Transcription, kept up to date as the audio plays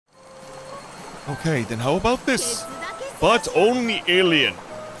Okay, then how about this? But only alien.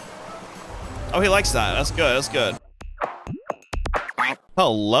 Oh, he likes that. That's good. That's good.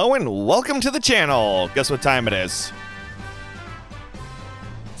 Hello and welcome to the channel. Guess what time it is?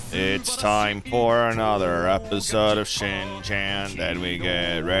 It's time for another episode of Shin-chan. Then we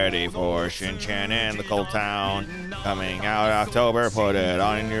get ready for Shin-chan and the Cold Town coming out October. Put it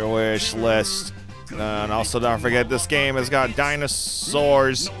on your wish list. And also don't forget this game has got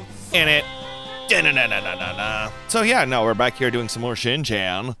dinosaurs in it. So yeah, no, we're back here doing some more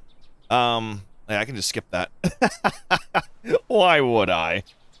Shin-chan. Yeah, I can just skip that. Why would I?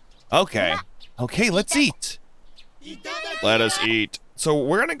 Okay. Okay, let's eat. Let us eat. So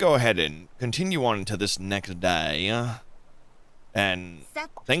we're gonna go ahead and continue on to this next day. And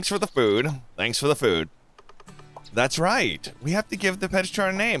thanks for the food. Thanks for the food. That's right. We have to give the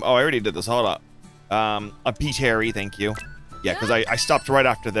Pedestrar a name. Oh, I already did this. Hold up. A Pete Harry, thank you. Yeah, because I stopped right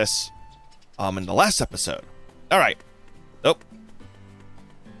after this. In the last episode. All right. Nope.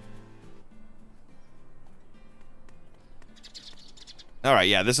 All right,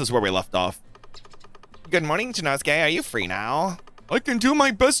 yeah, this is where we left off. Good morning, Janosuke. Are you free now? I can do my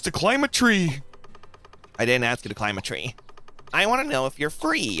best to climb a tree. I didn't ask you to climb a tree. I want to know if you're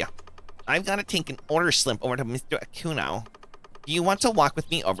free. I've got to take an order slip over to Mr. Akuno. Do you want to walk with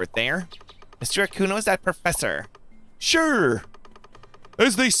me over there? Mr. Akuno is that professor. Sure.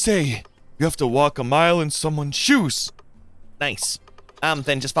 As they say, you have to walk a mile in someone's shoes. Nice.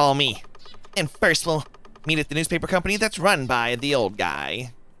 Then just follow me. And first we'll meet at the newspaper company that's run by the old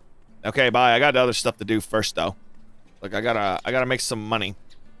guy. Okay, bye. I got other stuff to do first, though. Like, I gotta make some money.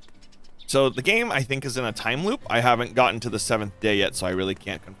 So the game, I think, is in a time loop. I haven't gotten to the 7th day yet, so I really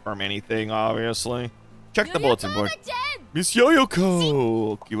can't confirm anything, obviously. Check the bulletin board. Miss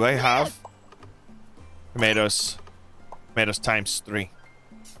Yoyoko! Do I have tomatoes? Tomatoes times 3.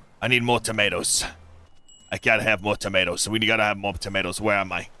 I need more tomatoes. I gotta have more tomatoes, so we gotta have more tomatoes. Where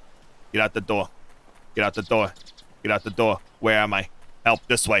am I? Get out the door. Get out the door. Get out the door. Where am I? Help,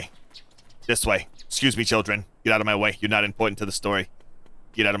 this way. This way. Excuse me, children. Get out of my way. You're not important to the story.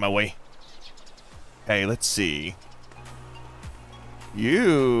 Get out of my way. Okay, let's see.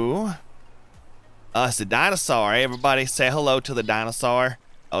 You. It's a dinosaur. Everybody say hello to the dinosaur.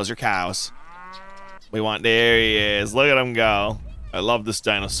 Those are cows. We want, there he is. Look at him go. I love this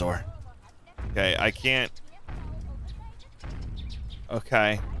dinosaur. Okay, I can't.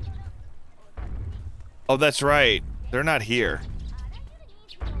 Okay. Oh, that's right. They're not here.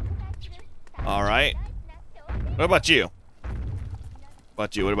 All right. What about you?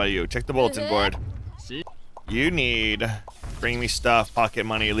 What about you? Check the bulletin board. You need bring me stuff, pocket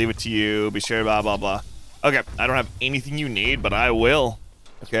money, leave it to you, be sure, blah, blah, blah. Okay, I don't have anything you need, but I will.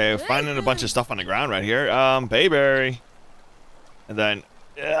 Okay, finding a bunch of stuff on the ground right here. Bayberry. And then,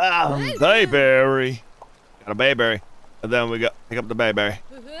 bayberry. Got a bayberry. And then we got, pick up the bayberry.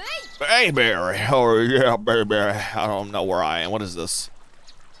 Bayberry. Oh, yeah, bayberry. I don't know where I am. What is this?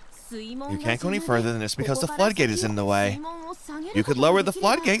 You can't go any further than this because the floodgate is in the way. You could lower the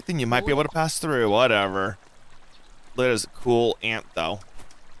floodgate, then you might be able to pass through. Whatever. Look at this cool ant, though.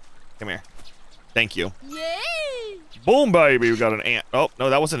 Come here. Thank you. Yay! Boom, baby. We got an ant. Oh, no,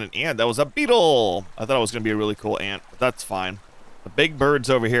 that wasn't an ant. That was a beetle. I thought it was going to be a really cool ant, but that's fine. The big bird's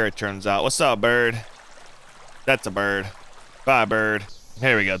over here, it turns out. What's up, bird? That's a bird. Bye, bird.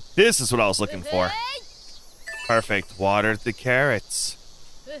 Here we go. This is what I was looking for. Perfect. Water the carrots.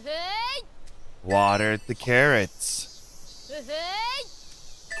 Water the carrots.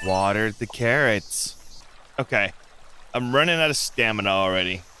 Water the carrots. Okay. I'm running out of stamina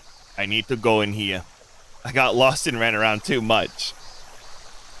already. I need to go in here. I got lost and ran around too much.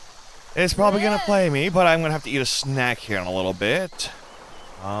 It's probably gonna play me, but I'm gonna have to eat a snack here in a little bit.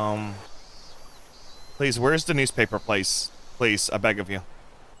 Please, where's the newspaper place? Please, I beg of you.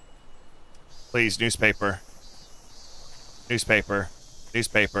 Please, newspaper. Newspaper.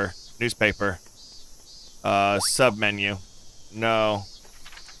 Newspaper. Newspaper. Sub-menu. No.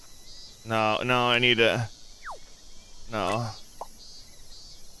 No, no, I need a... No.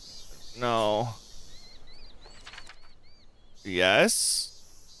 No. Yes?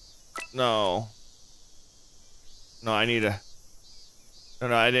 No. No, I need a... No,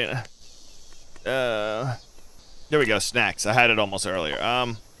 no, I didn't... There we go, snacks. I had it almost earlier.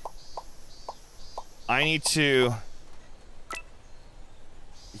 I need to...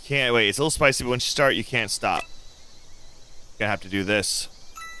 You can't... Wait, it's a little spicy, but once you start, you can't stop. Gonna have to do this.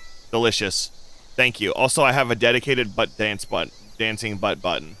 Delicious. Thank you. Also, I have a dedicated dancing butt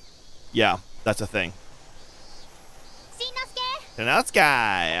button. Yeah, that's a thing.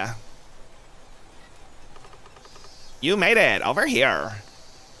 Janosuke! You made it over here.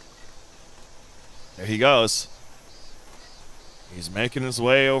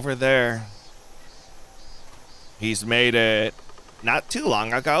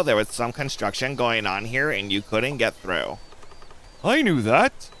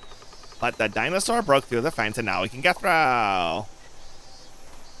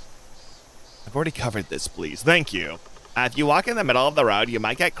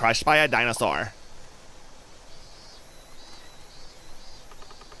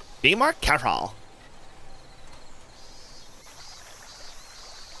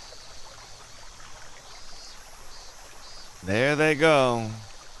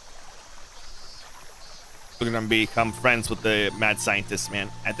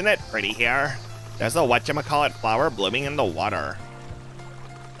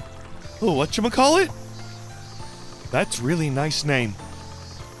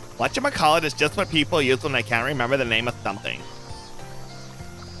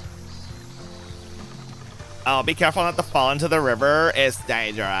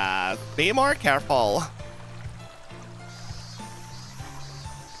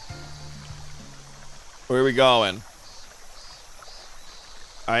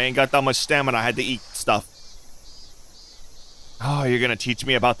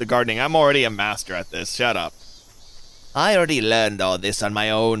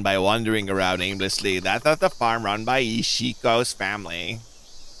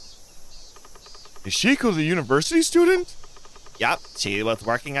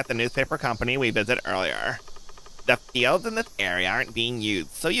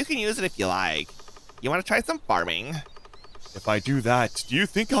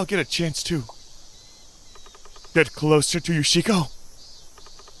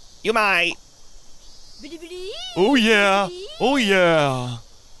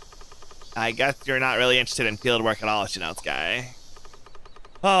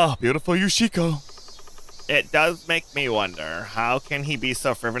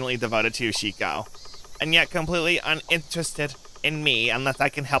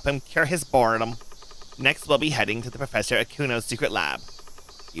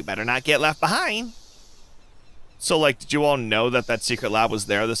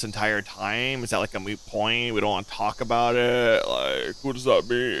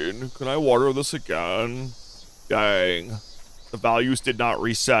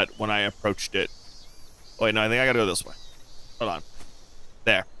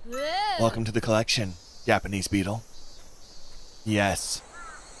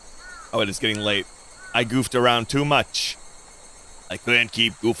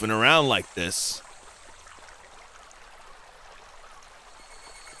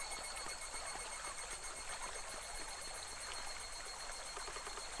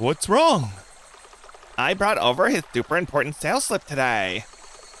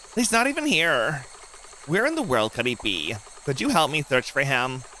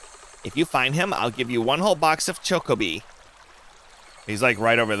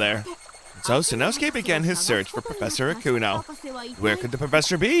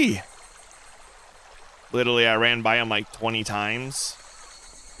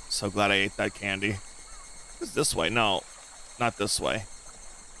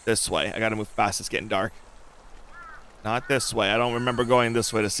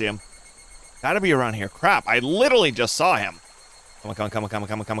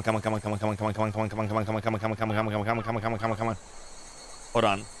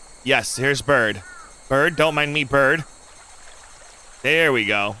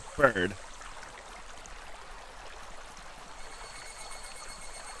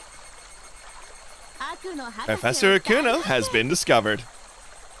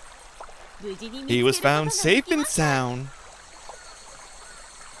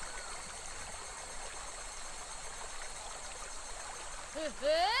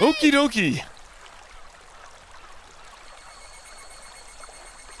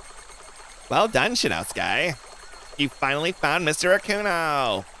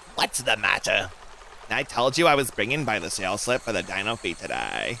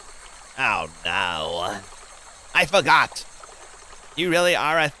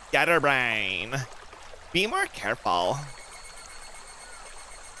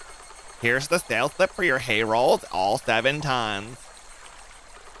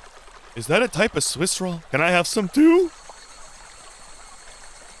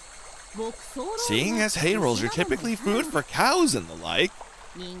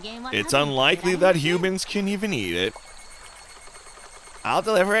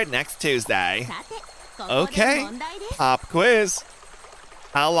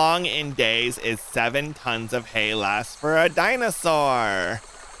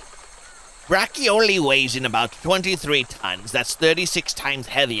 Brachyoli weighs in about 23 tons. That's 36 times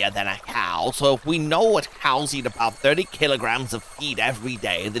heavier than a cow. So if we know a cows eat about 30 kilograms of feed every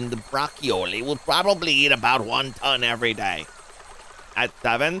day, then the brachyoli will probably eat about 1 ton every day. At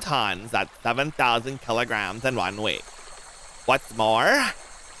 7 tons, that's 7,000 kilograms in 1 week. What's more,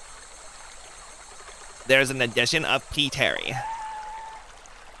 there's an addition of P. Terry.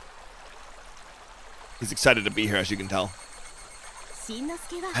 He's excited to be here, as you can tell.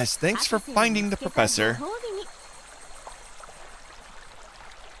 As thanks for finding the professor,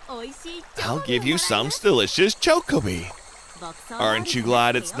 I'll give you some delicious chocobi. Aren't you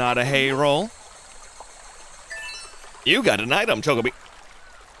glad it's not a hay roll? You got an item, chocobi.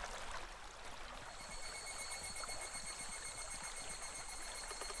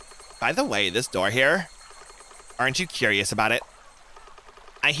 By the way, this door here, aren't you curious about it?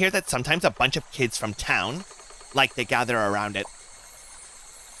 I hear that sometimes a bunch of kids from town, they gather around it.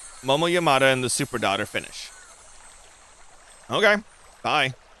 Momo Yamada and the super daughter finish. Okay,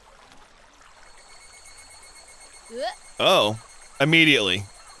 bye. Oh, immediately.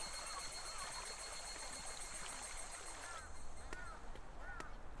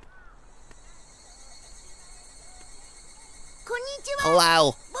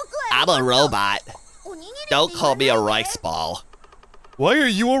 Hello, I'm a robot. Don't call me a rice ball. Why are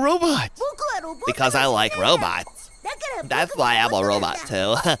you a robot? Because I like robots. That's why I'm a robot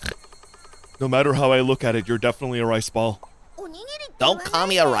too. No matter how I look at it, you're definitely a rice ball. Don't call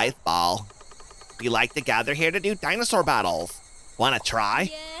me a rice ball. We like to gather here to do dinosaur battles. Wanna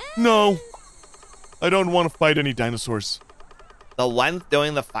try? No. I don't want to fight any dinosaurs. The ones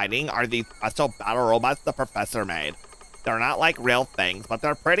doing the fighting are these special battle robots the professor made. They're not like real things, but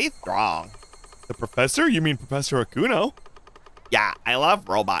they're pretty strong. The professor? You mean Professor Akuno? Yeah, I love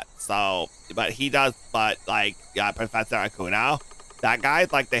robots, Professor Akuno, that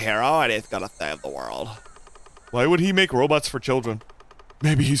guy's like the hero and he's gonna save the world. Why would he make robots for children?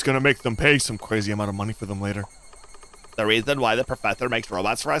 Maybe he's gonna make them pay some crazy amount of money for them later. The reason why the professor makes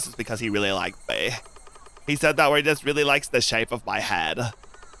robots for us is because he really likes me. He said that he just really likes the shape of my head.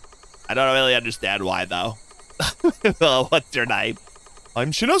 I don't really understand why though. Well, what's your name?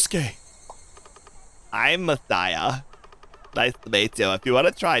 I'm Shinosuke. I'm Messiah. Nice to meet you. If you want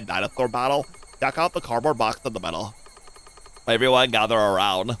to try a dinosaur battle, check out the cardboard box in the middle. Everyone gather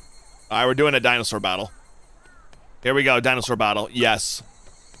around. Alright, we're doing a dinosaur battle. Here we go, dinosaur battle. Yes.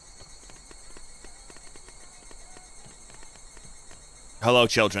 Hello,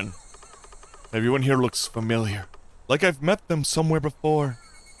 children. Everyone here looks familiar. Like I've met them somewhere before.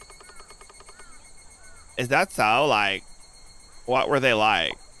 Is that so? What were they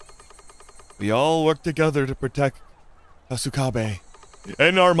like? We all work together to protect Katsukabe.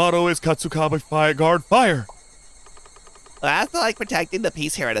 And our motto is Katsukabe guard fire. Well, that's like protecting the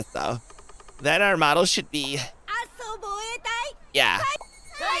peace here at us, though. Then our motto should be... Yeah.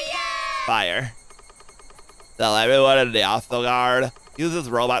 Fire. So everyone in the Osso Guard uses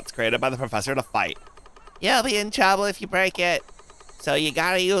robots created by the professor to fight. You'll be in trouble if you break it. So you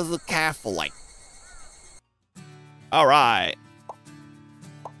gotta use it carefully. Alright.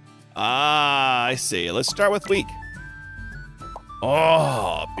 Ah, I see. Let's start with weak.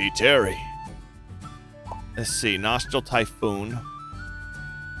 Oh, P. Terry. Let's see. Nostril Typhoon.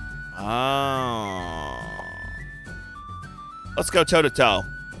 Oh. Let's go toe-to-toe.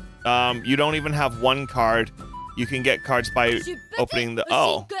 You don't even have one card. You can get cards by opening the...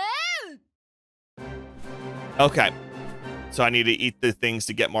 Oh. Okay. So I need to eat the things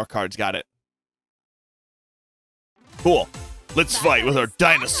to get more cards. Got it. Cool. Let's fight with our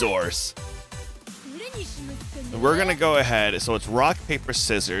dinosaurs. And we're gonna go ahead. So it's rock, paper,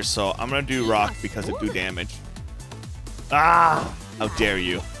 scissors. So I'm gonna do rock because it do damage. Ah! How dare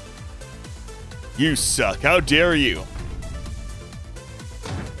you? You suck. How dare you?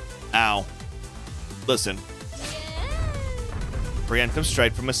 Ow. Listen. Preemptive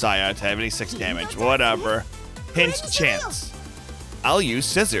strike from Messiah to 76 damage. Whatever. Hint chance. I'll use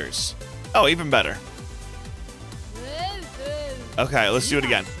scissors. Oh, even better. Okay, let's do it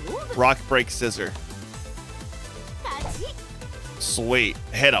again. Rock, break, scissor. Sweet.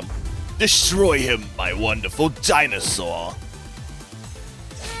 Hit him. Destroy him, my wonderful dinosaur.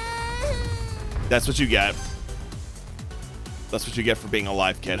 That's what you get. That's what you get for being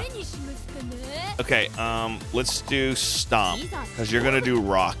alive, kid. Okay, let's do stomp, because you're gonna do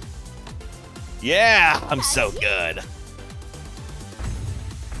rock. Yeah, I'm so good.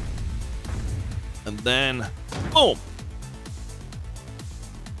 And then, boom.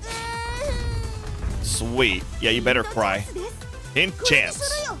 Sweet. Yeah, you better cry. Hint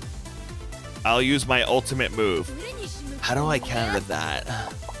chance. I'll use my ultimate move. How do I counter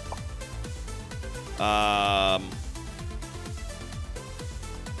that? How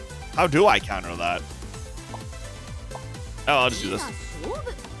do I counter that? Oh, I'll just do this.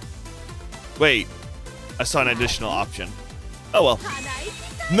 Wait, I saw an additional option. Oh well.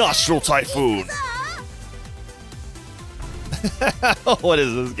 Nostril Typhoon. What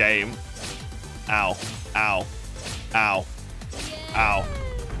is this game? Ow, ow, ow, ow.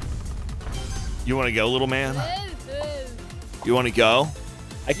 You want to go, little man? You want to go?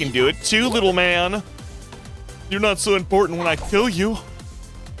 I can do it too, little man. You're not so important when I kill you.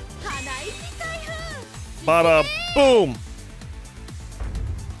 Bada boom.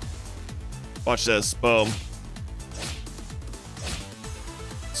 Watch this. Boom.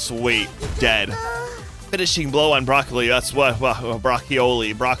 Sweet. Dead. Finishing blow on broccoli. That's what.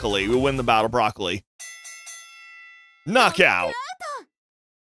 Broccoli. We win the battle, broccoli. Knockout.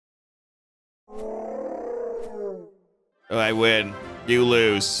 I win. You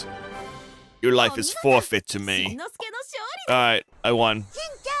lose. Your life is forfeit to me. Alright, I won.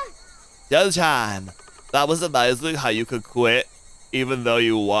 Shin-chan, that was amazing how you could quit even though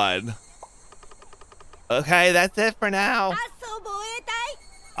you won. Okay, that's it for now.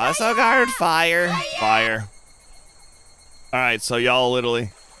 Also guard fire. Fire. Alright, so y'all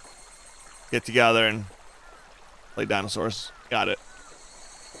literally get together and play dinosaurs. Got it.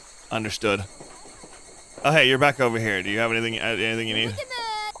 Understood. Oh hey, you're back over here. Do you have anything you need?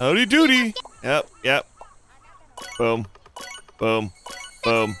 Howdy doody. Yep. Boom. Boom.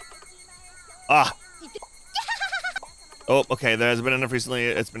 Boom. Ah. Oh, okay. There's been enough recently.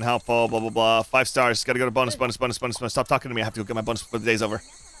 It's been helpful. Blah, blah, blah. 5 stars. Gotta go to bonus. Stop talking to me. I have to go get my bonus before the day's over.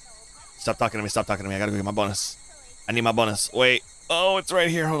 Stop talking to me. I gotta go get my bonus. I need my bonus. Wait. Oh, it's right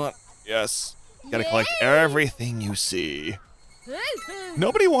here. Hold on. Yes. Gotta collect everything you see.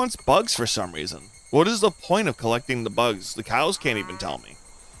 Nobody wants bugs for some reason. What is the point of collecting the bugs? The cows can't even tell me.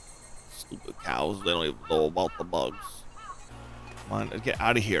 Stupid cows. They don't even know about the bugs. Come on, get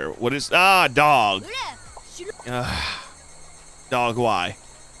out of here. What is... Ah, dog. Dog, why?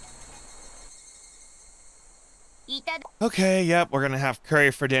 Okay, yep, we're gonna have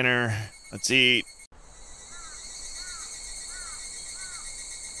curry for dinner. Let's eat.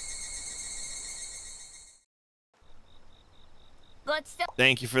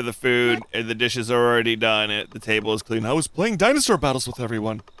 Thank you for the food. The dishes are already done. The table is clean. I was playing dinosaur battles with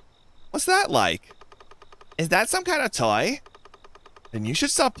everyone. What's that like? Is that some kind of toy? Then you should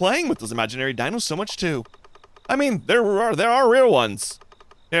stop playing with those imaginary dinos so much too. I mean, there are real ones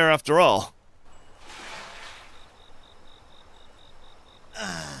here after all.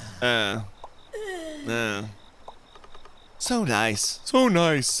 So nice. So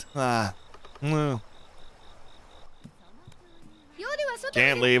nice.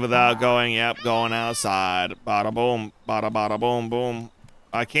 Can't leave without going. Yep, going outside. Bada boom. Bada boom boom.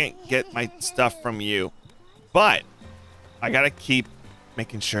 I can't get my stuff from you. But I gotta keep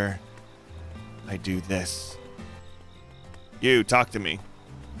making sure I do this. You, talk to me.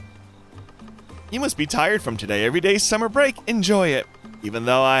 You must be tired from today. Every day's summer break. Enjoy it. Even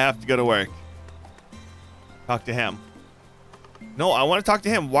though I have to go to work. Talk to him. No, I want to talk to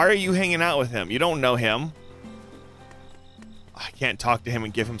him. Why are you hanging out with him? You don't know him. I can't talk to him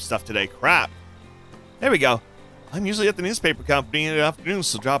and give him stuff today. Crap. There we go. I'm usually at the newspaper company in the afternoon,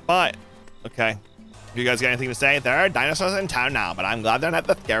 so drop by. Okay. You guys got anything to say? There are dinosaurs in town now, but I'm glad they're not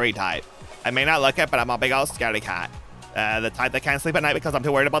the scary type. I may not look it, but I'm a big old scaredy cat. The type that can't sleep at night because I'm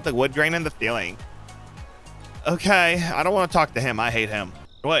too worried about the wood grain in the ceiling. Okay, I don't want to talk to him. I hate him.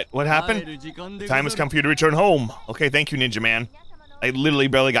 What happened? Time has come for you to return home. Okay, thank you, Ninja Man. I literally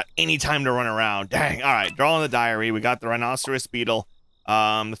barely got any time to run around. Dang. All right, draw in the diary. We got the rhinoceros beetle.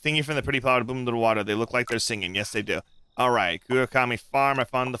 The thingy from the pretty flower boom to the water. They look like they're singing. Yes, they do. All right, Kurakami Farm. I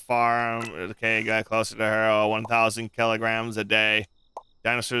found the farm. Okay, got closer to her. 1,000 kilograms a day.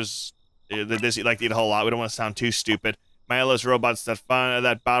 Dinosaurs, they like to eat a whole lot. We don't want to sound too stupid. Milo's robots.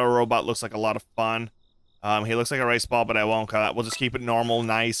 That battle robot looks like a lot of fun. He looks like a rice ball, but I won't call that. We'll just keep it normal,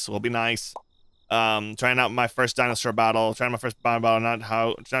 nice. We'll be nice. Trying out my first dinosaur battle. Trying my first battle.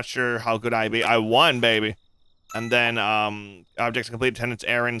 Not sure how good I be. I won, baby. And then objects complete, attendance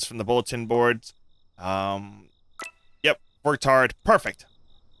errands from the bulletin boards. Yep, worked hard. Perfect.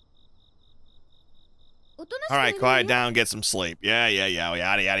 All right, quiet down, get some sleep. Yeah,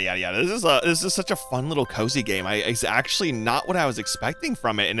 yada yada. This is such a fun little cozy game. It's actually not what I was expecting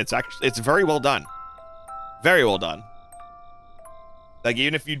from it, and it's very well done. Very well done. Like,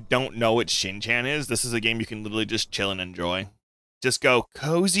 even if you don't know what Shin-chan is, this is a game you can literally just chill and enjoy. Just go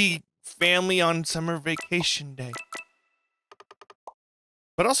cozy family on summer vacation day.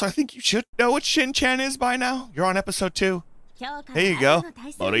 But also, I think you should know what Shin-chan is by now. You're on episode 2. Here you go.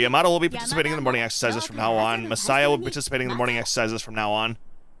 Moto Yamato will be participating in the morning exercises from now on. Messiah will be participating in the morning exercises from now on.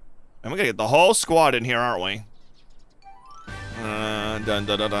 And we're gonna get the whole squad in here, aren't we? Dun, dun,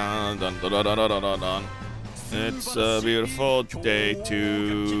 dun, dun, dun, dun, dun, dun, dun, dun. It's a beautiful day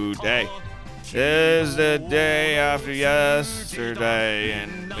today. Is the day after yesterday,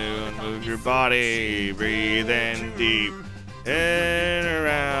 and move your body, breathe in deep, in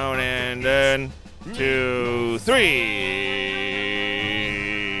around, and then 2,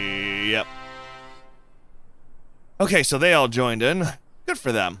 3. Yep. Okay, so they all joined in. Good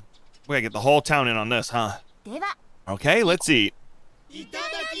for them. We gotta get the whole town in on this, huh? Okay, let's eat.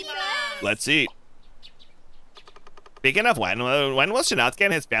 Let's eat. Speaking of when will Shinatsuke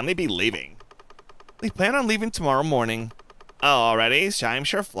and his family be leaving? We plan on leaving tomorrow morning. Oh, already? Time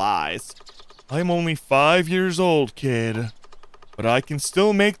sure flies. I'm only 5 years old, kid. But I can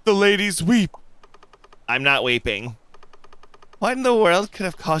still make the ladies weep. I'm not weeping. What in the world could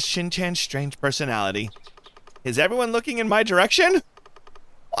have caused Shin-chan's strange personality? Is everyone looking in my direction?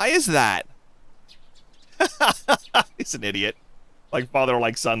 Why is that? He's an idiot. Like father,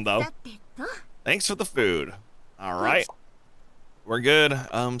 like son, though. Thanks for the food. All right. We're good.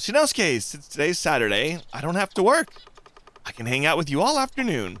 Shinosuke, since today's Saturday, I don't have to work. I can hang out with you all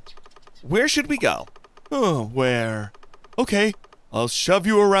afternoon. Where should we go? Oh, where? Okay, I'll shove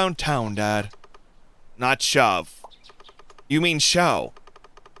you around town, Dad. Not shove. You mean show.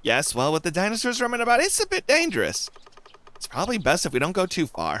 Yes, well, with the dinosaurs roaming about, it's a bit dangerous. It's probably best if we don't go too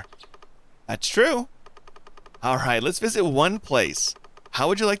far. That's true. All right, let's visit one place. How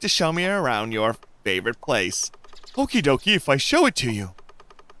would you like to show me around your favorite place? Okie dokie, if I show it to you.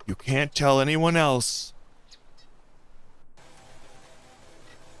 You can't tell anyone else.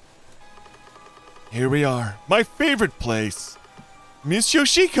 Here we are. My favorite place. Miss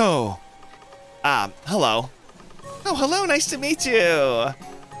Yoshiko. Hello. Oh, hello, nice to meet you.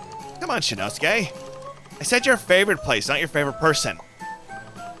 Come on, Shinosuke. I said your favorite place, not your favorite person.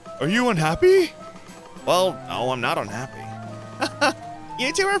 Are you unhappy? Well, no, I'm not unhappy.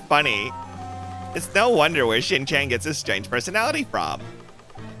 You two are funny. It's no wonder where Shin-chan gets his strange personality from.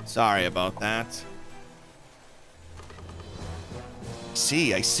 Sorry about that.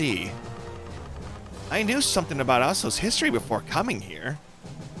 I see. I knew something about Aso's history before coming here.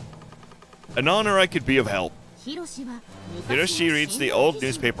 An honor I could be of help. Hiroshi reads the old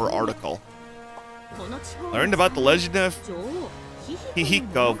newspaper article. Learned about the legend of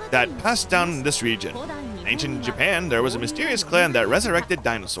Hihiko that passed down in this region. In ancient Japan, there was a mysterious clan that resurrected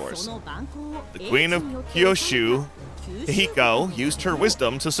dinosaurs. The queen of Kyushu, Hihiko, used her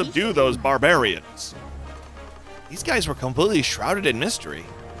wisdom to subdue those barbarians. These guys were completely shrouded in mystery.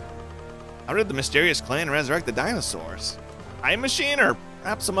 How did the mysterious clan resurrect the dinosaurs? Time machine or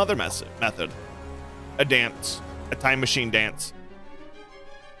perhaps some other method? A dance. A time machine dance.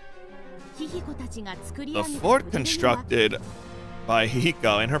 The fort constructed by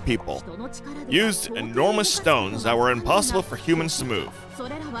Hihiko and her people used enormous stones that were impossible for humans to move.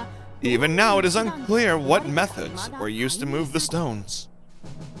 Even now, it is unclear what methods were used to move the stones.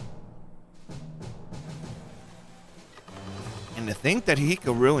 And to think that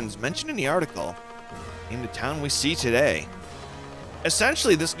Hihiko ruins mentioned in the article in the town we see today.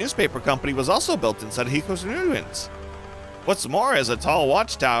 Essentially, this newspaper company was also built inside Hihiko's ruins. What's more is a tall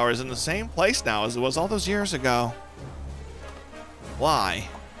watchtower is in the same place now as it was all those years ago. Why?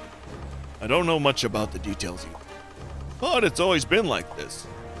 I don't know much about the details either, but it's always been like this.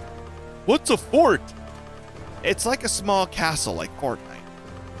 What's a fort? It's like a small castle like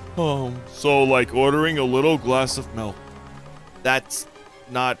Fortnite. So like ordering a little glass of milk. That's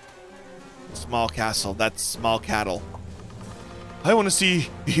not small castle, that's small cattle. I want to see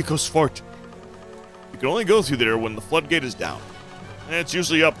Hihiko's fort. You can only go through there when the floodgate is down. And it's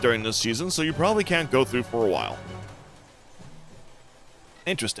usually up during this season, so you probably can't go through for a while.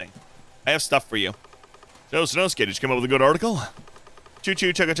 Interesting. I have stuff for you. So, Shinosuke, did you come up with a good article?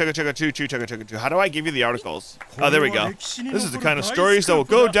 Choo-choo, chugga-chugga-chugga, choo-choo, chugga-chugga-choo. How do I give you the articles? Oh, there we go. This is the kind of stories that will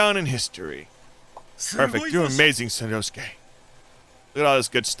go down in history. Perfect. You're amazing, Shinosuke. Look at all this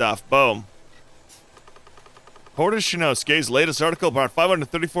good stuff. Boom. Porter Shinosuke's latest article brought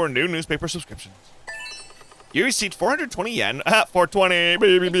 534 new newspaper subscriptions. You received 420 yen. 420,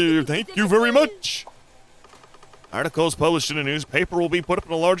 baby. Thank you very much. Articles published in a newspaper will be put up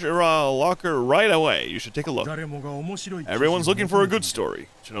in a larger locker right away. You should take a look. Everyone's looking for a good story.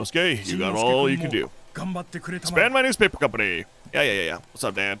 Shinosuke, you got all you can do. Expand my newspaper company. Yeah. What's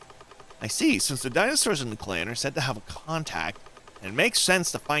up, Dad? I see. Since the dinosaurs in the clan are said to have a contact, it makes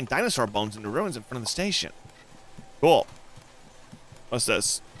sense to find dinosaur bones in the ruins in front of the station. Cool. What's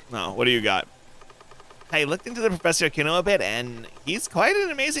this? No, what do you got? I looked into the Professor Kino a bit, and he's quite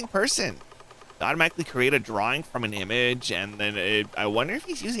an amazing person. Automatically create a drawing from an image, and then I wonder if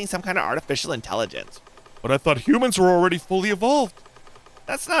he's using some kind of artificial intelligence. But I thought humans were already fully evolved.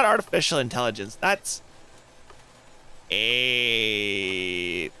 That's not artificial intelligence. That's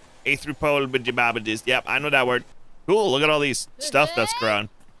anthropologist. Yep, I know that word. Cool, look at all these stuff that's grown.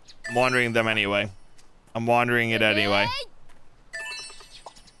 I'm watering them anyway. I'm watering it anyway.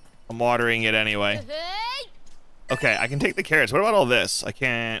 I'm watering it anyway. Okay, I can take the carrots. What about all this? I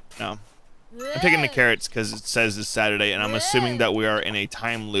can't, no. I'm taking the carrots because it says it's Saturday, and I'm assuming that we are in a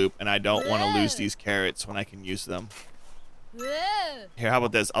time loop, and I don't want to lose these carrots when I can use them. Here, how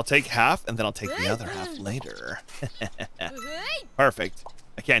about this? I'll take half, and then I'll take the other half later. Perfect.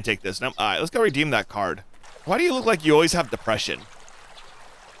 I can't take this. No. All right, let's go redeem that card. Why do you look like you always have depression?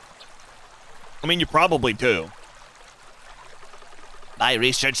 I mean, you probably do. My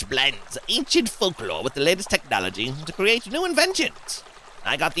research blends ancient folklore with the latest technology to create new inventions.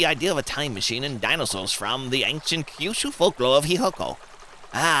 I got the idea of a time machine and dinosaurs from the ancient Kyushu folklore of Hihoko.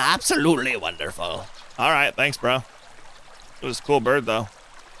 Ah, absolutely wonderful. All right, thanks, bro. It was a cool bird, though.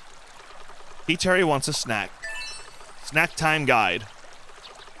 P. Terry wants a snack. Snack time guide.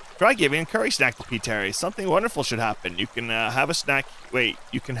 Try giving a curry snack to P. Terry. Something wonderful should happen. You can have a snack. Wait,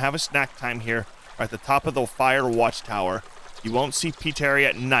 you can have a snack time here at the top of the fire watchtower. You won't see P. Terry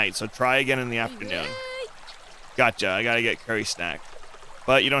at night, so try again in the afternoon. Gotcha. I gotta get curry snack.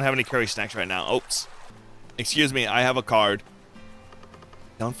 But you don't have any curry snacks right now. Oops. Excuse me, I have a card.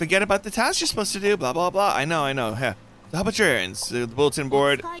 Don't forget about the task you're supposed to do, blah, blah, blah. I know. Yeah. So how about your errands? The bulletin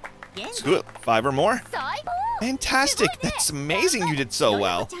board. Good. 5 or more. Fantastic. That's amazing you did so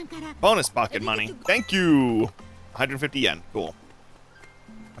well. Bonus pocket money. Thank you. 150 yen. Cool.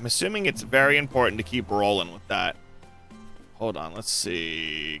 I'm assuming it's very important to keep rolling with that. Hold on. Let's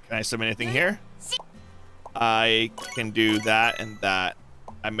see. Can I submit anything here? I can do that and that.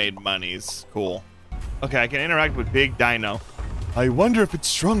 I made monies. Cool. Okay, I can interact with Big Dino. I wonder if it's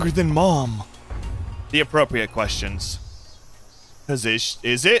stronger than Mom. The appropriate questions. Cause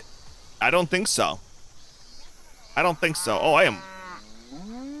is it? I don't think so. I don't think so. Oh, I am.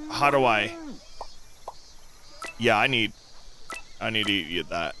 How do I? Yeah, I need to eat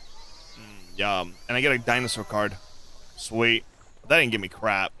that. Yum. And I get a dinosaur card. Sweet. That didn't give me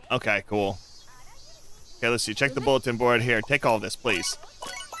crap. Okay, cool. Okay, let's see. Check the bulletin board here. Take all this, please.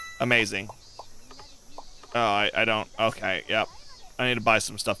 Amazing. Oh, I don't. Okay, yep. I need to buy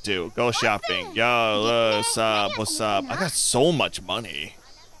some stuff too. Go shopping. Yo, what's up? What's up? I got so much money.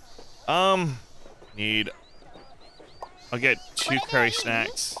 Need. I'll get 2 curry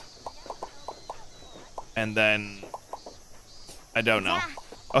snacks. And then. I don't know.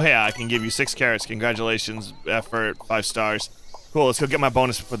 Oh, yeah, I can give you 6 carrots. Congratulations. Effort. 5 stars. Cool, let's go get my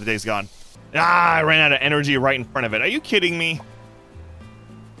bonus before the day's gone. Ah, I ran out of energy right in front of it. Are you kidding me?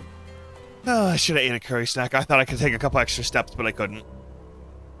 Oh, I should have ate a curry snack. I thought I could take a couple extra steps, but I couldn't.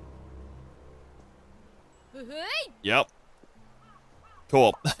 Yep.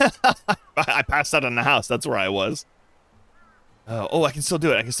 Cool. I passed out in the house. That's where I was. Oh, I can still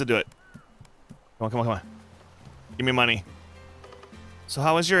do it. I can still do it. Come on, come on, come on. Give me money. So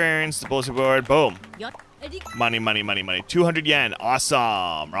how was your errands? The bulletin board. Boom. Money, money, money, money. 200 yen.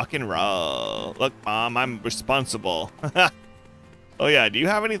 Awesome. Rock and roll. Look, Mom, I'm responsible. Oh, yeah. Do you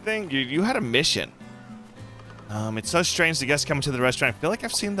have anything? You had a mission. It's so strange the guests coming to the restaurant. I feel like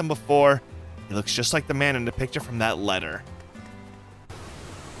I've seen them before. He looks just like the man in the picture from that letter.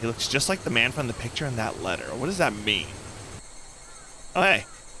 He looks just like the man from the picture in that letter. What does that mean? Oh, hey.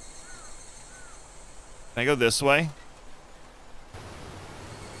 Can I go this way?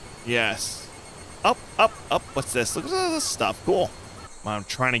 Yes. Up, up, up. What's this? Look at all this stuff. Cool. I'm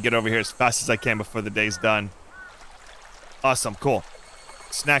trying to get over here as fast as I can before the day's done. Awesome. Cool.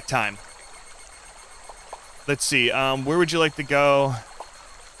 Snack time. Let's see. Where would you like to go?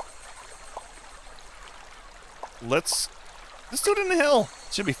 Let's do it in the hill.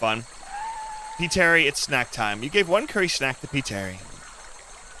 Should be fun. P. Terry, it's snack time. You gave 1 curry snack to P. Terry.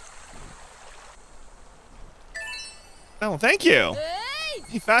 Oh, thank you.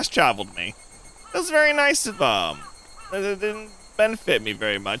 He fast traveled me. That was very nice of him. It didn't benefit me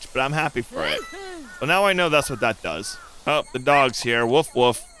very much, but I'm happy for it. Well, now I know that's what that does. Oh, the dog's here. Woof,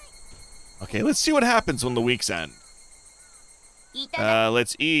 woof. Okay, let's see what happens when the week's end.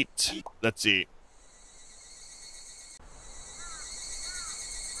 Let's eat. Let's eat.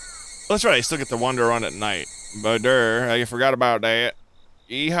 Oh, that's right. I still get to wander around at night. But I forgot about that.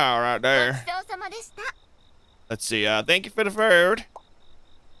 Yeehaw right there. Let's see. Thank you for the food.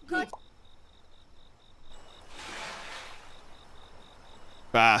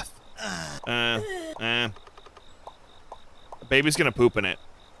 Bath. The baby's gonna poop in it.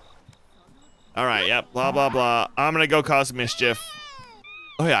 Alright, yep, blah, blah, blah. I'm gonna go cause mischief.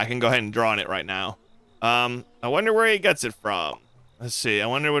 Oh yeah, I can go ahead and draw on it right now. I wonder where he gets it from. Let's see, I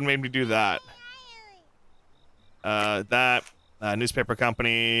wonder what made me do that. Newspaper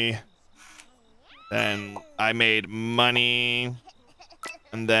company. Then I made money.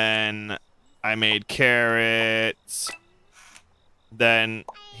 And then I made carrots. Then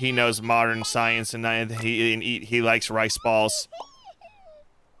he knows modern science and he likes rice balls.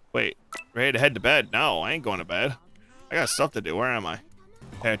 Wait, ready to head to bed? No, I ain't going to bed. I got stuff to do. Where am I?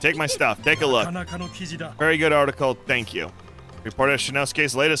 Here, take my stuff. Take a look. Very good article. Thank you. Reported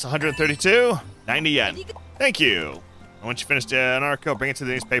Shinosuke's latest 132. 90 yen. Thank you. And once you finish an article, bring it to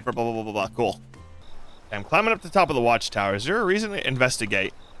the newspaper. Blah, blah, blah, blah, blah. Cool. I'm climbing up the top of the watchtower. Is there a reason to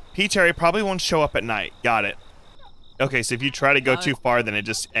investigate? P. Terry probably won't show up at night. Got it. Okay, so if you try to go too far, then it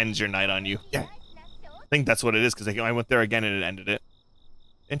just ends your night on you. Yeah. I think that's what it is, because I went there again and it ended it.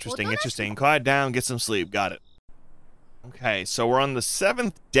 Interesting, interesting. Quiet down, get some sleep. Got it. Okay, so we're on the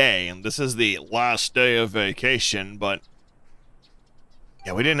 7th day, and this is the last day of vacation, but...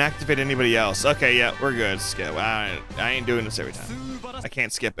 yeah, we didn't activate anybody else. Okay, yeah, we're good. Skip. I ain't doing this every time. I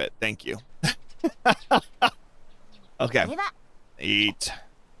can't skip it. Thank you. Okay. Eat.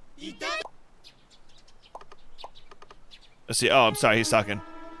 Let's see. Oh, I'm sorry. He's talking.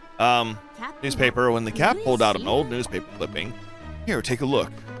 Newspaper. When the cat pulled out an old newspaper clipping. Here, take a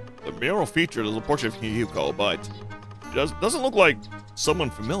look. The mural featured is a portrait of Hiyuko, but it doesn't look like someone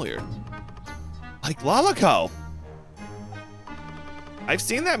familiar. Like Lalako. I've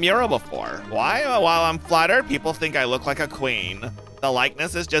seen that mural before. Why? While I'm flattered, people think I look like a queen. The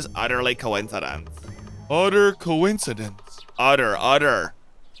likeness is just utterly coincidence. Utter coincidence. Utter.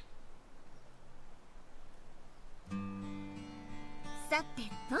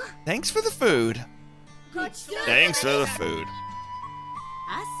 Thanks for the food. Thanks for the food.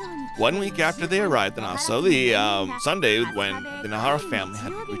 1 week after they arrived in Aso, the Sunday when the Nahara family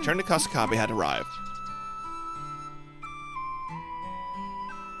had returned to Kasakabe had arrived.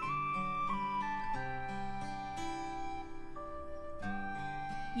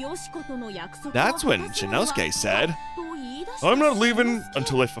 That's when Shinosuke said, I'm not leaving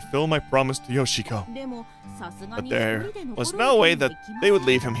until I fulfill my promise to Yoshiko. But there was no way that they would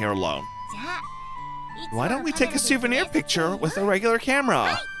leave him here alone. Why don't we take a souvenir picture with a regular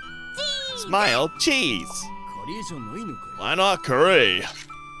camera? Smile, cheese. Why not curry?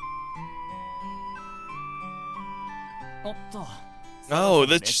 Oh,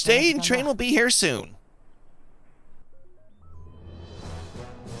 the staying train will be here soon.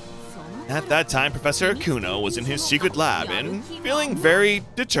 At that time, Professor Akuno was in his secret lab and feeling very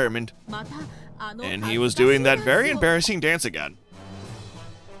determined. And he was doing that very embarrassing dance again.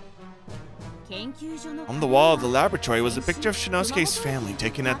 On the wall of the laboratory was a picture of Shinosuke's family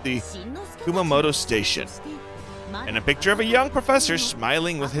taken at the Kumamoto station, and a picture of a young professor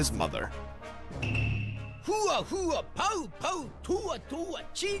smiling with his mother.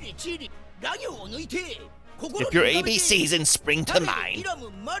 If your ABCs and spring to mind.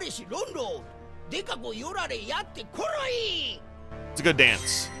 It's a good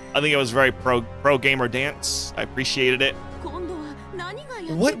dance. I think it was very pro gamer dance. I appreciated it.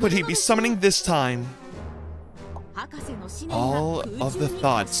 What would he be summoning this time? All of the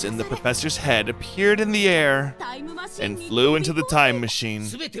thoughts in the professor's head appeared in the air and flew into the time machine.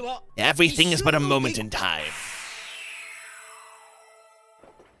 Everything is but a moment in time.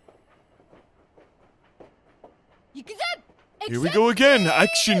 Here we go again,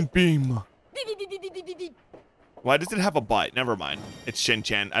 action beam. Why does it have a butt? Never mind. It's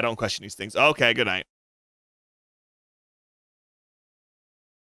Shin-chan. I don't question these things. Okay, good night.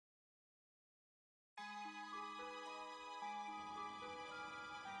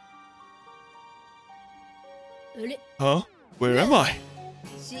 Huh? Where am I?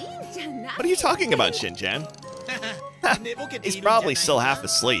 What are you talking about, Shin-chan? He's probably still half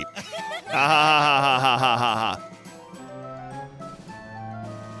asleep. Ha ha ha ha ha ha ha.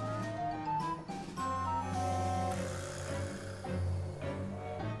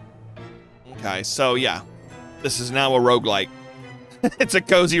 Okay, so yeah. This is now a roguelike. It's a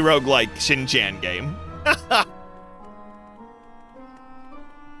cozy roguelike Shin-chan game.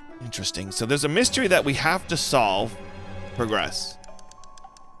 Interesting. So there's a mystery that we have to solve. Progress.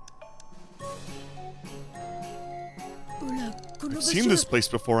 I've seen this place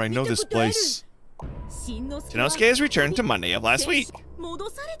before. I know this place. Shinosuke has returned to Monday of last week.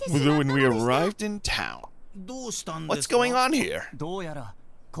 When we arrived in town. What's going on here?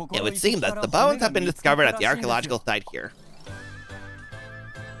 It would seem that the bones have been discovered at the archaeological site here.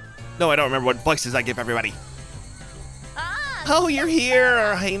 No, I don't remember what places I give everybody. Oh, you're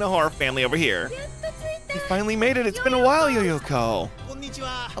here. Hey, no horror family over here. You finally made it. It's been a while, Yo-Yoko.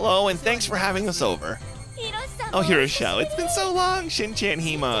 Hello, and thanks for having us over. Oh, Hirosho, it's been so long. Shin-chan,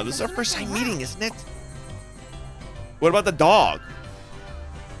 Hima. This is our first time meeting, isn't it? What about the dog?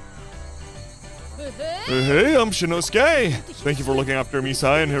 Hey, I'm Shinosuke. Thank you for looking after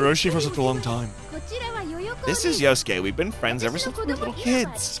Misai and Hiroshi for such a long time. This is Yosuke. We've been friends ever since we were little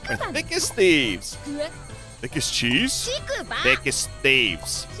kids. We're thick as thieves. Thick as cheese? Thick as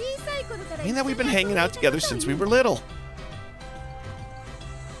thieves. I mean that we've been hanging out together since we were little.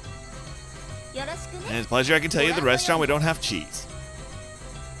 And it's a pleasure I can tell you at the restaurant we don't have cheese.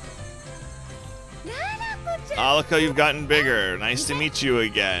 Alaka, you've gotten bigger. Nice to meet you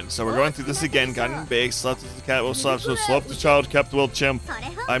again. So we're going through this again. Gotten big. Slept as the cat will slept. So slept the child, kept will chimp.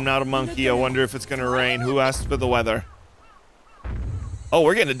 I'm not a monkey. I wonder if it's gonna rain. Who asked for the weather? Oh,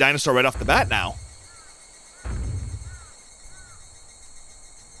 we're getting a dinosaur right off the bat now.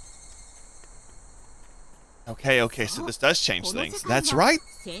 Okay, so this does change things. That's right.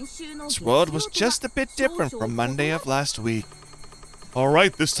 This world was just a bit different from Monday of last week.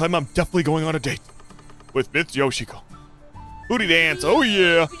 Alright, this time I'm definitely going on a date. With Miss Yoshiko. Booty dance, oh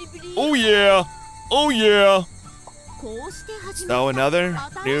yeah! Oh yeah! Oh yeah! So another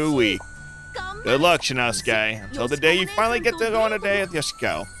new week. Good luck, Shinosuke. Until the day you finally get to go on a date with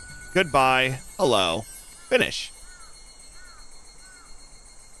Yoshiko. Goodbye. Hello. Finish.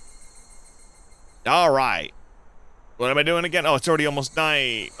 Alright. What am I doing again? Oh, it's already almost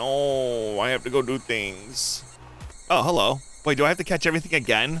night. Oh, I have to go do things. Oh, hello. Wait, do I have to catch everything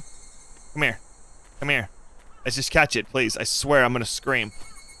again? Come here. Come here. Let's just catch it, please. I swear I'm gonna scream.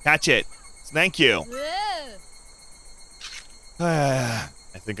 Catch it. Thank you. I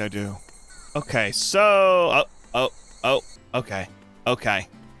think I do. Okay, so... Okay. Okay.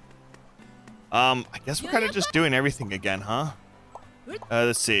 I guess we're kind of just doing everything again, huh?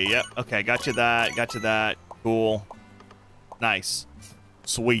 Let's see. Yep. Okay, got you that. Got you that. Cool. Nice.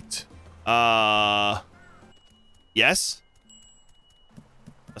 Sweet. Yes?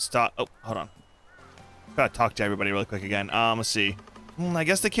 Let's talk. Oh, hold on. Gotta talk to everybody really quick again. Let's see. I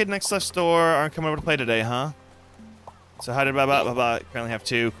guess the kid next left store aren't coming over to play today, huh? So how did currently have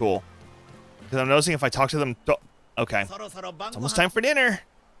two? Cool. Because I'm noticing if I talk to them... Okay. It's almost time for dinner.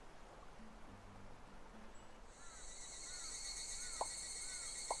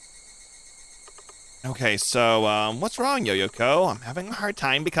 Okay, so, what's wrong, Yo-Yoko? I'm having a hard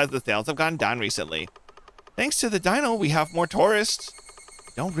time because the sales have gone down recently. Thanks to the dino, we have more tourists.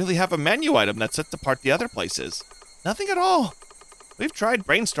 We don't really have a menu item that sets apart the other places. Nothing at all. We've tried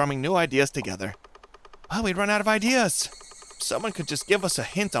brainstorming new ideas together. Well, we'd run out of ideas. Someone could just give us a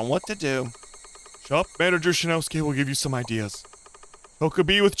hint on what to do. Shop manager Shinosuke will give you some ideas.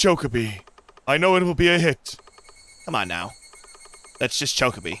 Chocobi with Chocobi. I know it will be a hit. Come on now. That's just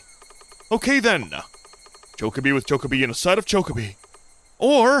Chocobi. Okay then. Chocobi with Chocobi and a side of Chocobi.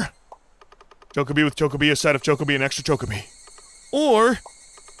 Or... Chocobi with Chocobi, a side of Chocobi, and extra Chocobi. Or...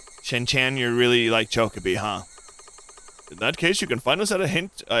 Shin-chan, you really like Chocobi, huh? In that case, you can find us at a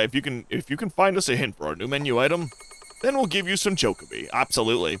hint. If you can find us a hint for our new menu item, then we'll give you some Chocobi.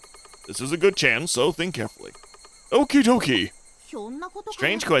 Absolutely. This is a good chance, so think carefully. Okie dokie.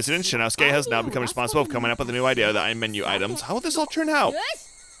 Strange coincidence, Shinosuke has now become responsible for coming up with a new idea of the menu items. How will this all turn out?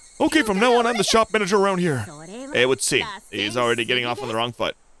 Okay, from now on, I'm the shop manager around here. It would seem. He's already getting off on the wrong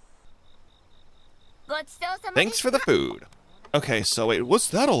foot. Thanks for the food. Okay, so wait, what's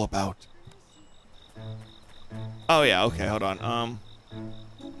that all about? Oh yeah, okay, hold on.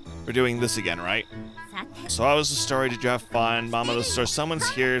 We're doing this again, right? So how was the story? Did you have fun? Mama, the store, someone's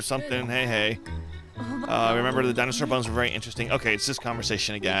here, something, hey. Remember the dinosaur bones were very interesting. Okay, it's this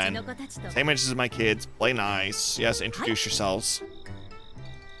conversation again. Same age as my kids, play nice. Yes, introduce yourselves.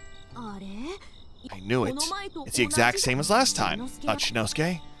 I knew it. It's the exact same as last time.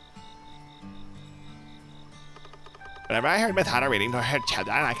 Shinosuke? Whenever I heard Mitana reading to her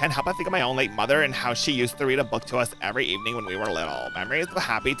children, I can't help but think of my own late mother and how she used to read a book to us every evening when we were little. Memories of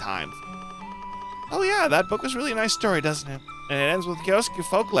happy times. Oh yeah, that book was really a nice story, doesn't it? And it ends with Kyosuke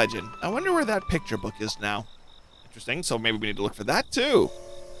folk legend. I wonder where that picture book is now. Interesting, so maybe we need to look for that too.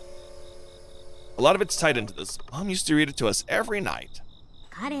 A lot of it's tied into this. Mom used to read it to us every night.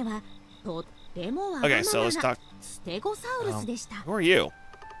 Okay, so let's talk. Who are you?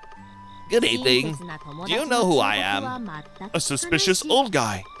 Good evening. Do you know who I am? A suspicious old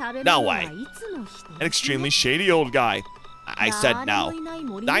guy. No way. An extremely shady old guy. I said no.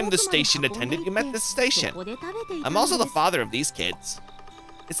 I'm the station attendant you met at this station. I'm also the father of these kids.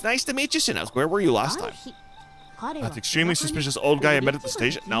 It's nice to meet you, Shinosuke. Where were you last time? That's extremely suspicious old guy I met at the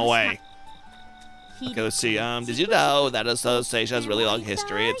station? No way. Okay, let's see. Did you know that Association has really long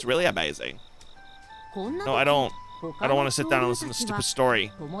history? It's really amazing. No, I don't want to sit down and listen to a stupid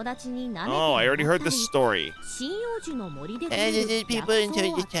story. Oh, I already heard this story. People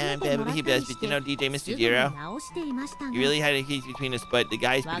enjoy the time, but you know, DJ Mr. Zero. You really had a case between us, but the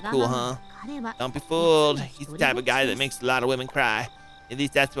guy's pretty cool, huh? Don't be fooled. He's the type of guy that makes a lot of women cry. At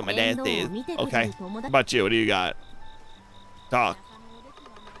least that's what my dad says. Okay. What about you? What do you got? Talk.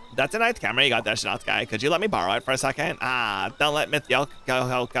 That's a nice camera you got there, Shin-chan. Could you let me borrow it for a second? Don't let Myth go.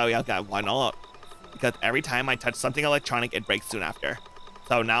 Why not? Because every time I touch something electronic, it breaks soon after.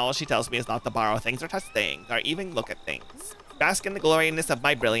 So now all she tells me is not to borrow things or touch things, or even look at things. Bask in the gloriousness of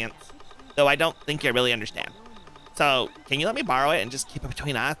my brilliance, though I don't think you really understand. So, can you let me borrow it and just keep it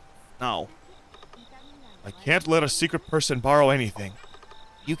between us? No. I can't let a secret person borrow anything.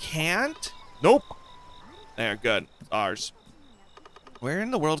 You can't? Nope. There, good. It's ours. Where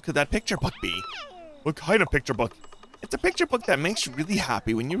in the world could that picture book be? What kind of picture book? It's a picture book that makes you really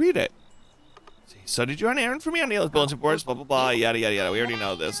happy when you read it. So did you run an errand for me on the bulletin boards? Blah, blah, blah, yada, yada, yada. We already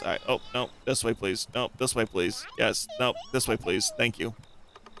know this. All right. Oh, no. This way, please. No, this way, please. Yes. No, this way, please. Thank you.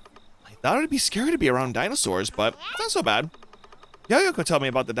 I thought it'd be scary to be around dinosaurs, but it's not so bad. Yo-Yo told me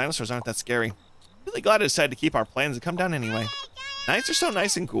about the dinosaurs aren't that scary. Really glad I decided to keep our plans and come down anyway. Nights are so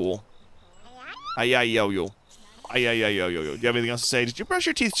nice and cool. Yo-Yo. Do you have anything else to say? Did you brush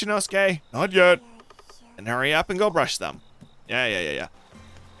your teeth, Shinosuke? Not yet. Then hurry up and go brush them. Yeah. Okay,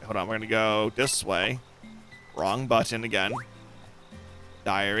 hold on, we're gonna go this way. Wrong button again.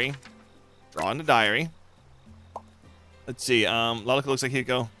 Diary. Draw in the diary. Let's see, Lolica looks like he'd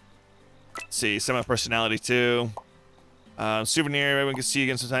go. Let's see, semi-personality too. Souvenir, everyone can see you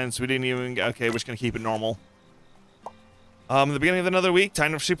again sometimes. We didn't even, okay, we're just gonna keep it normal. The beginning of another week,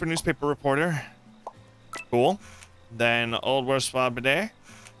 time of super newspaper reporter. Cool. Then old worst spot bidet.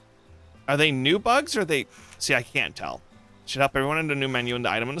 Are they new bugs or are they? See, I can't tell. Should help everyone in the new menu and the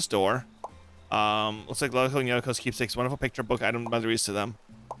item in the store. Looks like Loco and Yoko's keepsakes. Wonderful picture book item boundaries to them.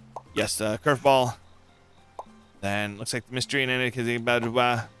 Yes, curveball. Then looks like the mystery in it.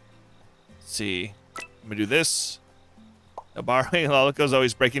 Let's see. I'm gonna do this. No borrowing. Loco's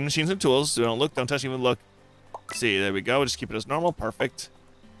always breaking machines and tools. So don't look, don't touch, even look. Let's see, there we go. Just keep it as normal. Perfect.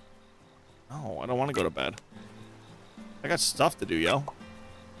 Oh, I don't want to go to bed. I got stuff to do, yo.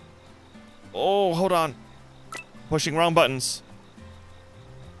 Oh, hold on. Pushing wrong buttons.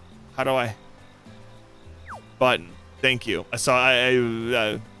 How do I? Button. Thank you. I saw.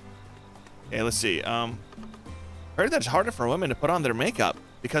 Okay, let's see. Heard that it's harder for women to put on their makeup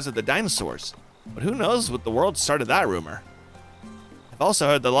because of the dinosaurs. But who knows what the world started that rumor. I've also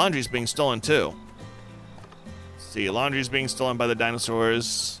heard the laundry's being stolen too. Let's see, laundry's being stolen by the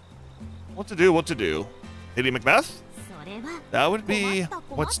dinosaurs. What to do? Lady Macbeth? That would be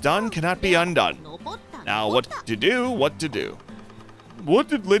what's done cannot be undone. Now what to do? What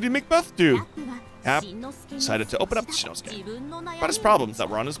did Lady Macbeth do? Yep, decided to open up to Shinosuke about his problems that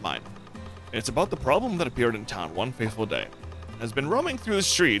were on his mind. It's about the problem that appeared in town one fateful day. Has been roaming through the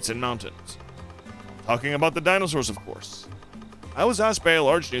streets and mountains. Talking about the dinosaurs, of course. I was asked by a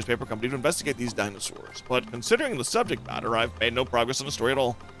large newspaper company to investigate these dinosaurs, but considering the subject matter, I've made no progress on the story at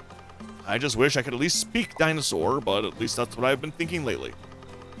all. I just wish I could at least speak dinosaur, but at least that's what I've been thinking lately.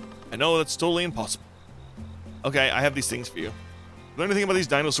 I know that's totally impossible. Okay, I have these things for you. If you know anything about these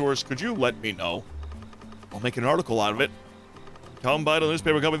dinosaurs, could you let me know? I'll make an article out of it. Come by the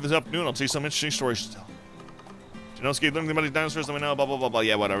newspaper company this afternoon, I'll see some interesting stories to tell. Shinosuke, anything about these dinosaurs, let me know, blah, blah, blah, blah.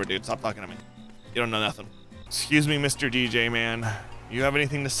 Yeah, whatever, dude. Stop talking to me. You don't know nothing. Excuse me, Mr. DJ, man. You have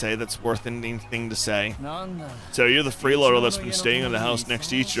anything to say that's worth anything to say? So you're the freeloader that's been staying in the house next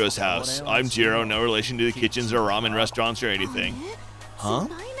to Ichiro's house. I'm Jiro, no relation to the kitchens or ramen restaurants or anything. Huh?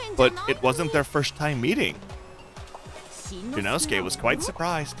 But it wasn't their first time meeting. Shinosuke was quite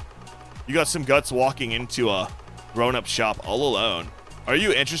surprised. You got some guts walking into a grown-up shop all alone. Are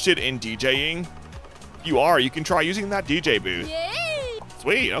you interested in DJing? If you are, you can try using that DJ booth. Yay!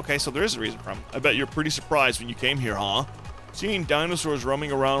 Sweet, okay, so there is a reason for them. I bet you're pretty surprised when you came here, huh? Seeing dinosaurs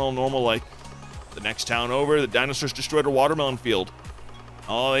roaming around all normal like the next town over, the dinosaurs destroyed a watermelon field.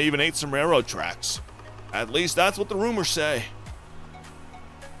 Oh, they even ate some railroad tracks. At least that's what the rumors say.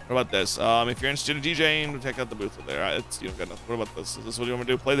 What about this? If you're interested in DJing, check out the booth over there. You don't got nothing. What about this? Is this what you want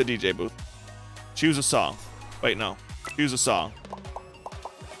me to do? Play the DJ booth. Choose a song. Wait, no. Choose a song.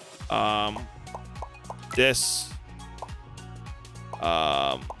 This.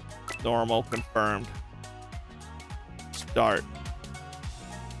 Normal, confirmed. Start.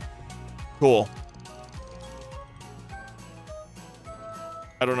 Cool.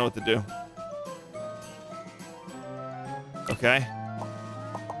 I don't know what to do. Okay.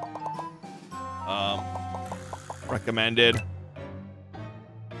 Recommended.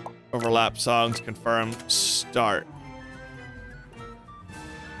 Overlap songs confirmed. Start.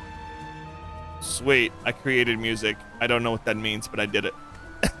 Sweet. I created music. I don't know what that means, but I did it.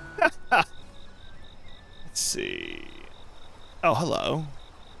 Let's see. Oh, hello.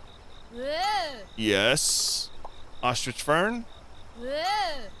 Yes. Ostrich Fern.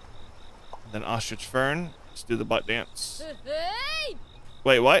 Then Ostrich Fern. Let's do the butt dance.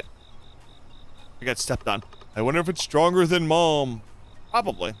 Wait, what? I got stepped on. I wonder if it's stronger than Mom.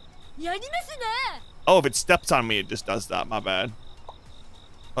 Probably. Oh, if it steps on me, it just does that. My bad.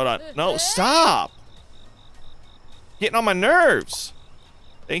 Hold on. No, stop. Getting on my nerves.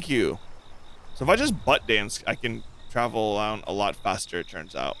 Thank you. So if I just butt dance, I can travel around a lot faster, it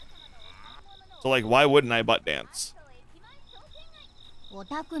turns out. So, like, why wouldn't I butt dance?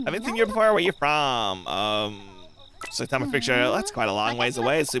 I've been thinking before. Where you from? So time I picture, that's quite a long ways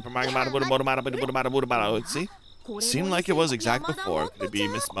away. Super Mario see? Seemed like it was exact before. Could it be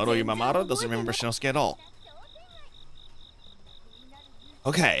Miss Moto Yamamoto? Doesn't remember Shinosuke at all.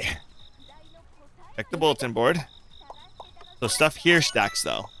 Okay. Check the bulletin board. So stuff here stacks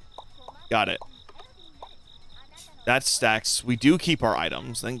though. Got it. That stacks. We do keep our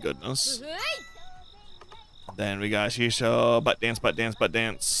items, thank goodness. Then we got Shisho, butt dance, butt dance, butt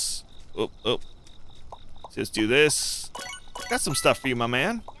dance. Oop, oop. Just do this. Got some stuff for you, my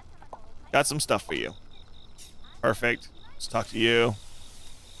man. Got some stuff for you. Perfect. Let's talk to you.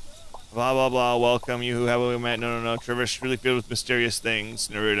 Blah, blah, blah. Welcome, you who haven't met. No. Traverse really filled with mysterious things.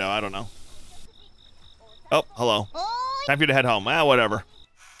 Naruto, I don't know. Oh, hello. Time for you to head home. Ah, whatever.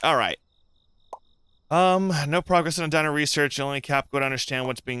 All right. No progress in dino research. Only Cap would understand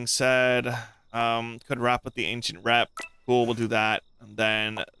what's being said. Could rap with the ancient rep. Cool, we'll do that. And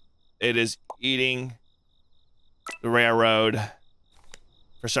then it is eating the railroad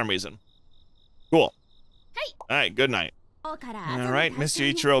for some reason. Cool. All right, good night. All right,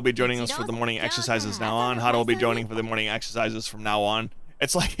 Mr. Ichiro will be joining us for the morning exercises now on. Hado will be joining for the morning exercises from now on.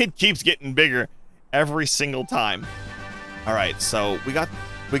 It's like it keeps getting bigger every single time. All right, so we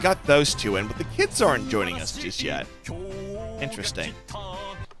got those two in, but the kids aren't joining us just yet. Interesting.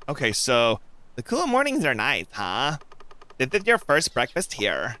 Okay, so the cool mornings are nice, huh? Is it your first breakfast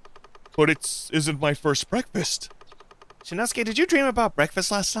here? But it isn't my first breakfast. Shinosuke, did you dream about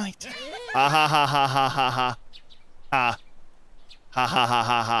breakfast last night? Ha ha ha ha ha ha ha. Ha. Ha ha ha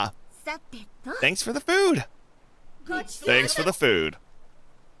ha ha. Thanks for the food. Thanks for the food.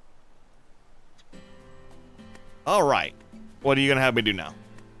 All right. What are you going to have me do now?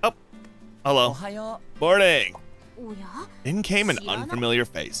 Oh. Hello. Morning. In came an unfamiliar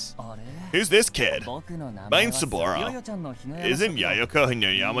face. Who's this kid? Mine's Saburo. Isn't Yayoko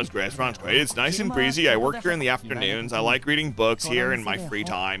Hinayama's restaurant great? It's nice and breezy. I work here in the afternoons. I like reading books here in my free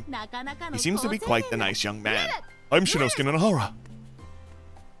time. He seems to be quite the nice young man. I'm Shinosuke Nanahara.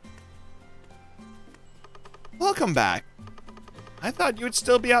 Welcome back. I thought you would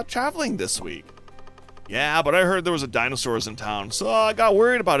still be out traveling this week. Yeah, but I heard there was a dinosaurs in town, so I got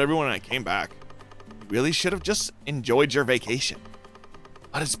worried about everyone when I came back. You really should have just enjoyed your vacation.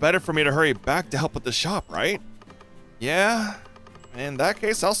 But it's better for me to hurry back to help with the shop, right? Yeah, in that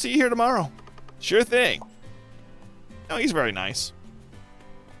case, I'll see you here tomorrow. Sure thing. No, he's very nice.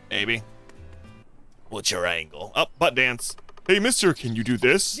 Maybe. What's your angle? Oh, butt dance. Hey, mister, can you do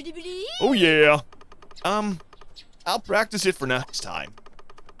this? Oh, yeah. I'll practice it for next time.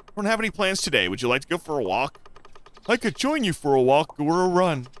 Don't have any plans today. Would you like to go for a walk? I could join you for a walk or a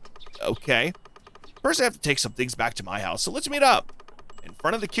run. Okay. First, I have to take some things back to my house, so let's meet up. In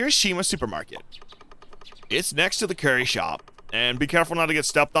front of the Kirishima supermarket. It's next to the curry shop. And be careful not to get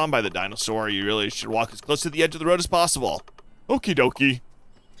stepped on by the dinosaur. You really should walk as close to the edge of the road as possible. Okie dokie.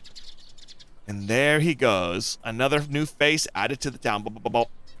 And there he goes. Another new face added to the town. Do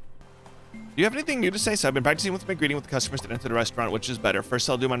you have anything new to say? So I've been practicing with my greeting with the customers that enter the restaurant, which is better. First,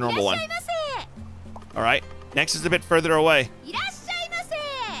 I'll do my normal one. All right. Next is a bit further away.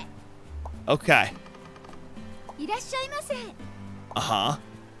 Okay. Uh-huh.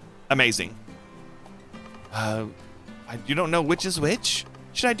 Amazing. You don't know which is which?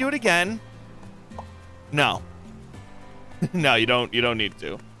 Should I do it again? No. No, you don't need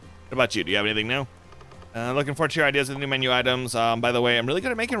to. What about you? Do you have anything new? Looking forward to your ideas of the new menu items. By the way, I'm really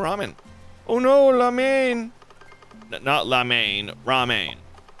good at making ramen. Oh no, ramen. Not ramen, ramen.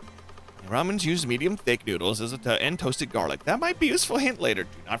 Ramen's use medium thick noodles as and toasted garlic. That might be a useful hint later. Do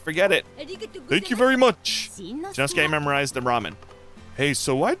not forget it. Thank you very much. Shinosuke memorized the ramen. Hey,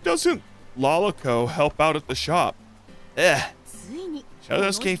 so why doesn't Lalico help out at the shop?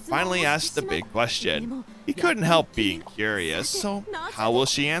 Shonosuke finally asked the big question. He couldn't help being curious, so how will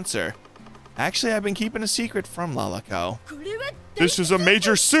she answer? Actually, I've been keeping a secret from Lalako. This is a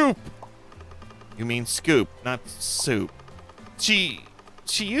major soup! You mean scoop, not soup. She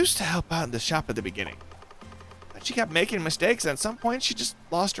used to help out in the shop at the beginning. But she kept making mistakes, and at some point she just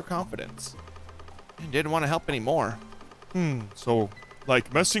lost her confidence. And didn't want to help anymore. So,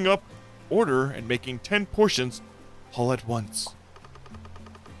 like messing up order and making 10 portions all at once.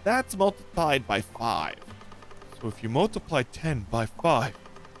 That's multiplied by 5. So if you multiply 10 by 5,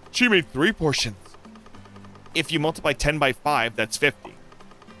 she made 3 portions. If you multiply 10 by 5, that's 50.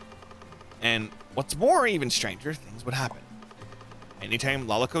 And what's more, even stranger things would happen. Anytime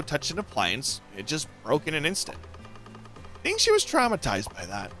Lalako touched an appliance, it just broke in an instant. I think she was traumatized by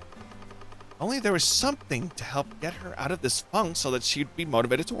that. Only there was something to help get her out of this funk so that she'd be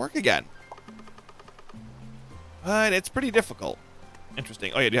motivated to work again. But it's pretty difficult.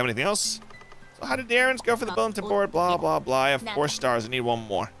 Interesting. Oh yeah, do you have anything else? So how did the errands go for the bulletin board? Blah, blah, blah. I have 4 stars. I need 1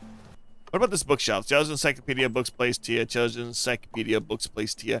 more. What about this bookshelf? Children's Encyclopedia Books placed here. Children's Encyclopedia Books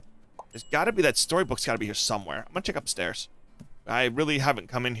placed here. There's got to be that storybook's got to be here somewhere. I'm going to check upstairs. I really haven't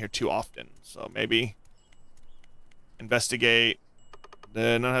come in here too often. So maybe investigate.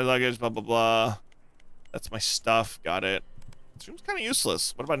 Not have luggage, blah, blah, blah. That's my stuff. Got it. This room's kind of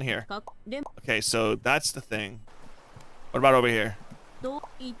useless. What about in here? Okay, so that's the thing. What about over here?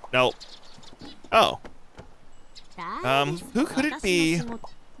 Nope. Oh. Who could it be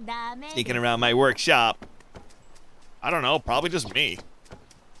sneaking around my workshop? I don't know. Probably just me.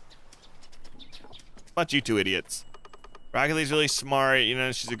 Bunch you 2 idiots. Rocket Lee's really smart. You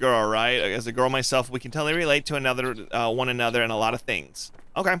know, she's a girl, right? As a girl myself, we can totally relate to one another and a lot of things.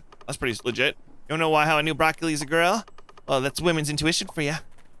 Okay, that's pretty legit. You don't know how I knew Rocket Lee's a girl? Well, that's women's intuition for you.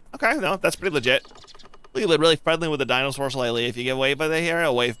 Okay, no, that's pretty legit. Look, really friendly with the dinosaurs lately. If you get waved by the hair,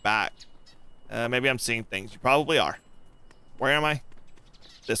 I'll wave back. Maybe I'm seeing things. You probably are. Where am I?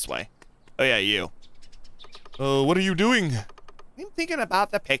 This way. Oh yeah, you. What are you doing? I'm thinking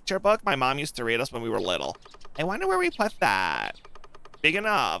about the picture book my mom used to read us when we were little. I wonder where we put that. Speaking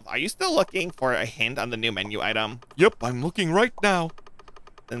of, are you still looking for a hint on the new menu item? Yep, I'm looking right now.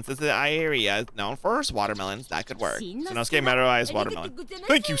 Since this area is known for its watermelons, that could work. Shinosuke Meadow-Eyes watermelon.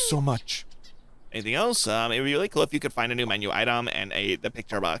 Thank you so much. Anything else? It would be really cool if you could find a new menu item and the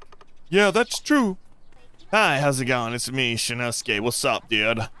picture book. Yeah, that's true. Hi, how's it going? It's me, Shinosuke. What's up,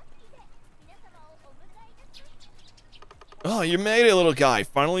 dude? Oh, you made it, little guy.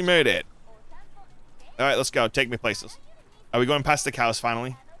 Finally made it. All right, let's go. Take me places. Are we going past the cows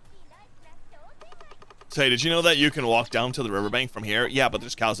finally? Say, did you know that you can walk down to the riverbank from here? Yeah, but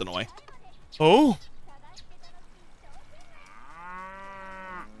there's cows in the way. Oh?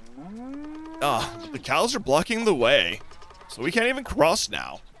 The cows are blocking the way. So we can't even cross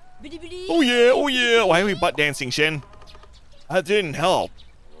now. Oh yeah, oh yeah. Why are we butt dancing, Shin? That didn't help.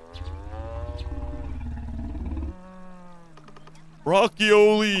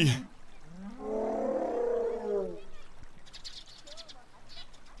 Brocchioli.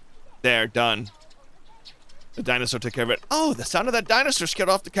 There, done. The dinosaur took care of it. Oh, the sound of that dinosaur scared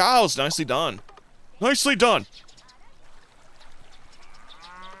off the cows. Nicely done. Nicely done.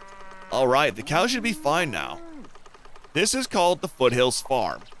 All right, the cows should be fine now. This is called the Foothills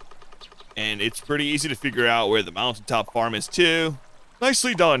Farm. And it's pretty easy to figure out where the mountaintop farm is too.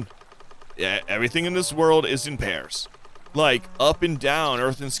 Nicely done. Yeah, everything in this world is in pairs. Like up and down,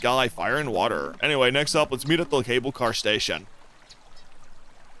 earth and sky, fire and water. Anyway, next up, let's meet at the cable car station.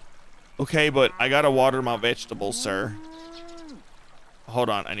 Okay, but I gotta water my vegetables, sir. Hold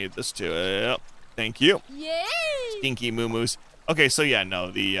on, I need this too. Yep, thank you. Yay! Stinky moo-moos. Okay, so yeah,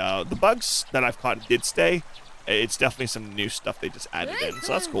 no, the bugs that I've caught did stay. It's definitely some new stuff they just added in,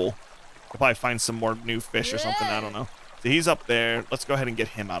 so that's cool. I'll probably find some more new fish or something, I don't know. So he's up there. Let's go ahead and get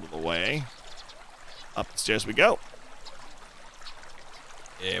him out of the way. Up the stairs we go.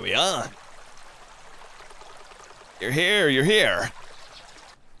 Here we are. You're here, you're here.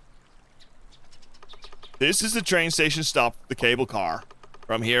 This is the train station stop for the cable car.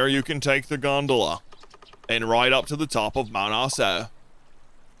 From here you can take the gondola and ride up to the top of Mount Asa.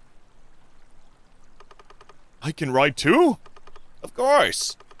 I can ride too? Of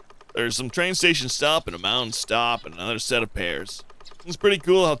course. There's some train station stop and a mountain stop and another set of pairs. It's pretty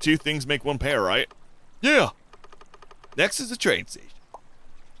cool how 2 things make 1 pair, right? Yeah. Next is the train station.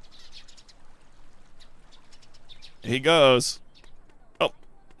 Here he goes. Oh,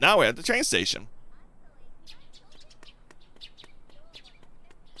 now we're at the train station.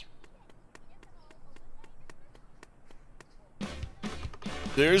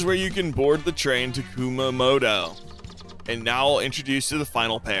 There's where you can board the train to Kumamoto. And now I'll introduce you to the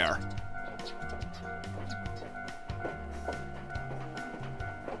final pair.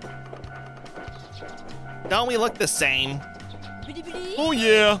 Don't we look the same? Oh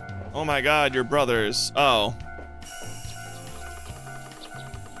yeah. Oh my god, you're brothers. Oh.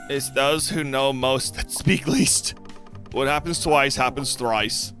 It's those who know most that speak least. What happens twice happens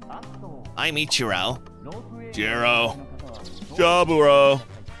thrice. I'm Ichiro. Jiro. Jaburo.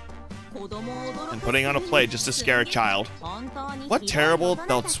 And putting on a play just to scare a child. What terrible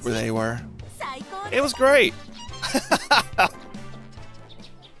adults they were. It was great.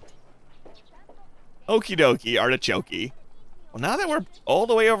 Okie dokie, artichoke. Well, now that we're all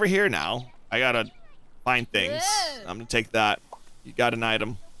the way over here now, I gotta find things. I'm gonna take that. You got an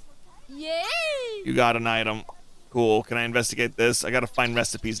item. You got an item. Cool. Can I investigate this? I gotta find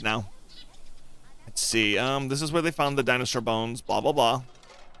recipes now. Let's see. This is where they found the dinosaur bones. Blah, blah, blah.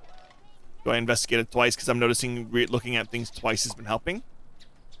 Do I investigate it twice? Because I'm noticing looking at things twice has been helping.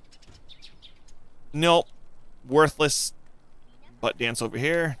 Nope. Worthless. Butt dance over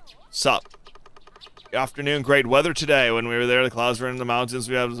here. Sup. Good afternoon. Great weather today. When we were there, the clouds were in the mountains.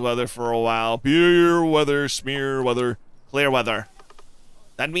 We had weather for a while. Beer weather, smear weather, clear weather.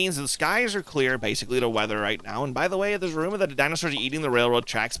 That means the skies are clear, basically, to weather right now. And by the way, there's a rumor that the dinosaurs are eating the railroad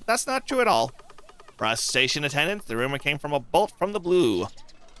tracks, but that's not true at all. For us station attendants, the rumor came from a bolt from the blue.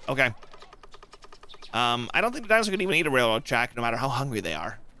 Okay. I don't think the dinosaurs could even eat a railroad track, no matter how hungry they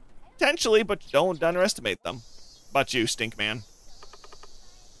are. Potentially, but don't underestimate them. How about you, Stink Man?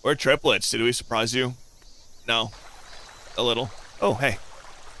 We're triplets. Did we surprise you? No. A little. Oh, hey.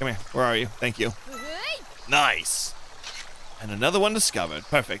 Come here. Where are you? Thank you. Nice. And another one discovered.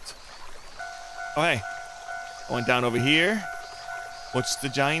 Perfect. Oh, hey. Going down over here. What's the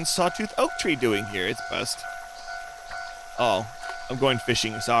giant sawtooth oak tree doing here? It's best. Oh, I'm going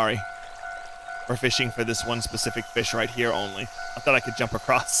fishing. Sorry. We're fishing for this one specific fish right here only. I thought I could jump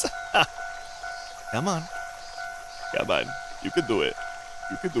across. Come on. Come on. You can do it.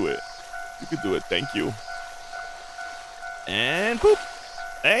 You can do it. You can do it. Thank you. And poop.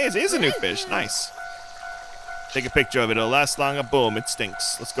 Hey, it is a new fish. Nice. Take a picture of it. It'll last longer. Boom. It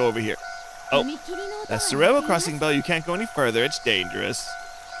stinks. Let's go over here. Oh, that's the railroad crossing bell. You can't go any further. It's dangerous.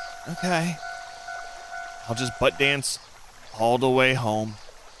 Okay. I'll just butt dance all the way home.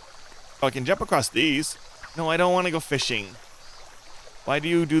 Oh, I can jump across these. No, I don't want to go fishing. Why do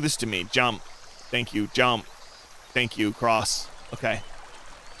you do this to me? Jump. Thank you. Jump. Thank you. Cross. Okay.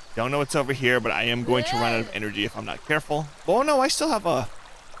 Don't know what's over here, but I am going to run out of energy if I'm not careful. Oh, no, I still have a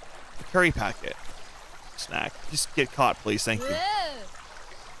curry packet. Snack. Just get caught, please. Thank you.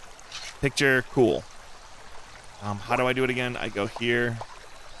 Picture. Cool. How do I do it again? I go here.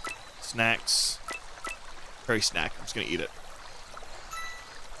 Snacks. Curry snack. I'm just going to eat it.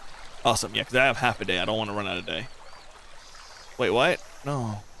 Awesome. Yeah, because I have half a day. I don't want to run out of day. Wait, what?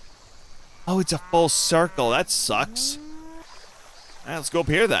 No. Oh, it's a full circle. That sucks. All right, let's go up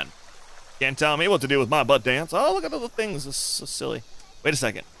here then. Can't tell me what to do with my butt dance. Oh, look at all the things. This is so silly. Wait a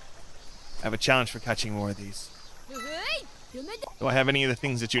second. I have a challenge for catching more of these. Do I have any of the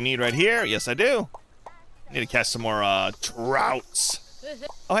things that you need right here? Yes, I do. I need to catch some more trouts.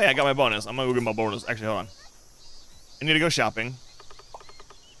 Oh, hey, I got my bonus. I'm going to go get my bonus. Actually, hold on. I need to go shopping.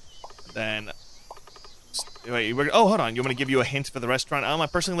 Then... Wait, oh, hold on. You want me to give you a hint for the restaurant? I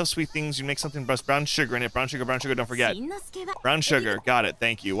personally love sweet things. You make something with brown sugar in it. Brown sugar, don't forget. Brown sugar. Got it.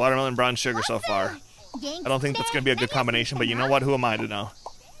 Thank you. Watermelon, brown sugar so far. I don't think that's going to be a good combination, but you know what? Who am I to know?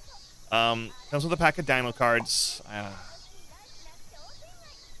 Comes with a pack of dino cards. I'm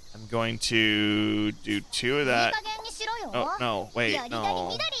going to do 2 of that. Oh, no. Wait,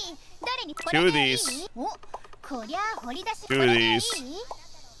 no. 2 of these. 2 of these.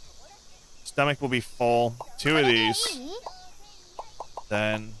 Stomach will be full. 2 of these.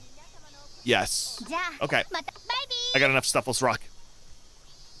 Then, yes. Okay. I got enough stuff. Let's rock.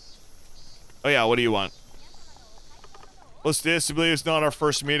 Oh yeah, what do you want? What's this? I believe it's not our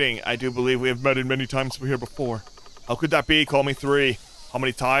first meeting. I do believe we have met in many times here before. How could that be? Call me 3. How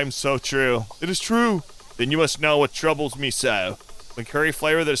many times? So true. It is true. Then you must know what troubles me so. When curry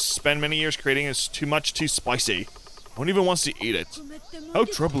flavor that has spent many years creating is too spicy. No one even wants to eat it. How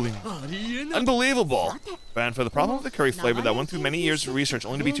troubling. Unbelievable. And for the problem of the curry flavor that went through many years of research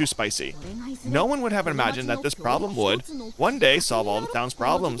only to be too spicy. No one would have imagined that this problem would one day solve all the town's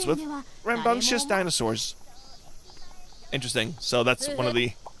problems with rambunctious dinosaurs. Interesting. So that's one of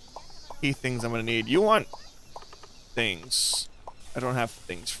the key things I'm going to need. You want things. I don't have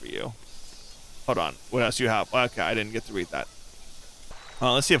things for you. Hold on. What else do you have? Okay, I didn't get to read that.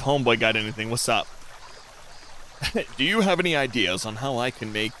 Let's see if Homeboy got anything. What's up? Do you have any ideas on how I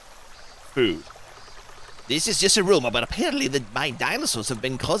can make food? This is just a rumor, but apparently my dinosaurs have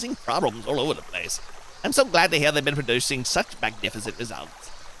been causing problems all over the place. I'm so glad to hear they've been producing such magnificent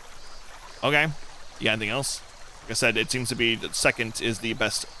results. Okay. You got anything else? Like I said, it seems to be that second is the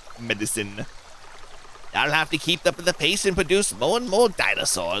best medicine. I'll have to keep up with the pace and produce more and more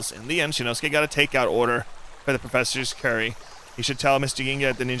dinosaurs. In the end, Shinosuke got a takeout order for the professor's curry. He should tell Mr.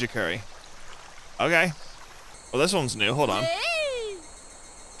 Ginga at the ninja curry. Okay. Well, this one's new. Hold on.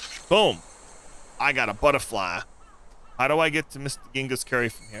 Boom. I got a butterfly. How do I get to Mr. Ginga's curry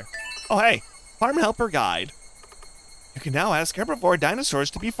from here? Oh, hey. Farm helper guide. You can now ask herbivore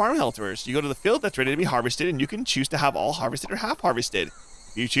dinosaurs to be farm helpers. You go to the field that's ready to be harvested, and you can choose to have all harvested or half harvested.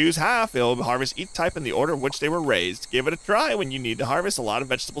 If you choose half, it will harvest each type in the order in which they were raised. Give it a try when you need to harvest a lot of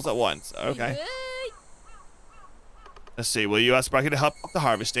vegetables at once. Okay. Let's see. Will you ask Brocky to help with the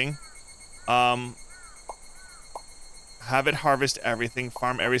harvesting? Have it harvest everything.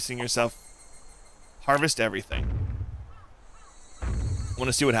 Farm everything yourself. Harvest everything. I want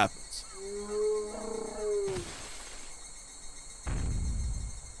to see what happens.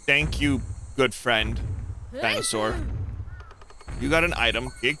 Thank you, good friend, dinosaur. You got an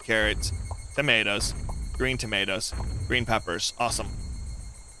item. Big carrots, tomatoes, green peppers. Awesome.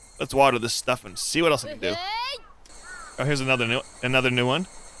 Let's water this stuff and see what else I can do. Oh, here's another new one.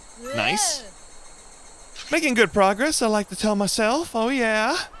 Nice. Making good progress, I like to tell myself. Oh,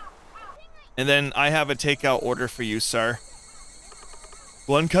 yeah. And then I have a takeout order for you, sir.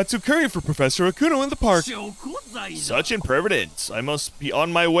 One katsu curry for Professor Akuno in the park. Such impertinence. I must be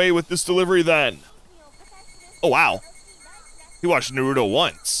on my way with this delivery then. Oh, wow. He watched Naruto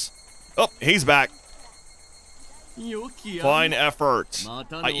once. Oh, he's back. Fine effort.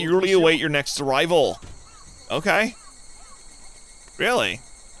 I eagerly await your next arrival. Okay. Really?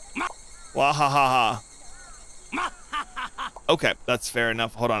 Wahahaha. Okay, that's fair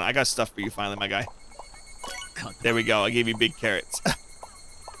enough. Hold on, I got stuff for you finally, my guy. There we go. I gave you big carrots.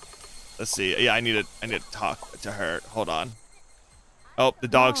 Let's see. Yeah, I need to talk to her. Hold on. Oh, the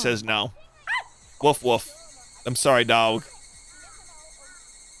dog says no. Woof woof. I'm sorry, dog.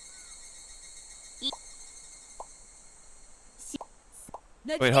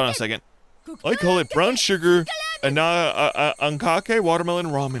 Wait, hold on a second. I call it brown sugar and ankake watermelon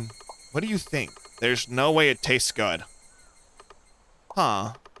ramen. What do you think? There's no way it tastes good.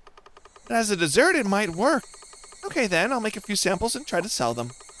 Huh. But as a dessert, it might work. Okay then, I'll make a few samples and try to sell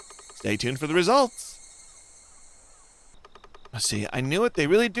them. Stay tuned for the results. Let's see, I knew it. They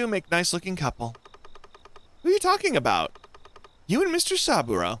really do make a nice-looking couple. Who are you talking about? You and Mr.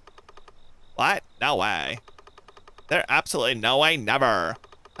 Saburo. What? No way. There absolutely no way, never.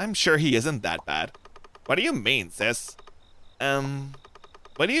 I'm sure he isn't that bad. What do you mean, sis?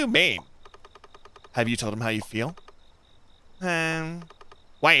 What do you mean? Have you told him how you feel?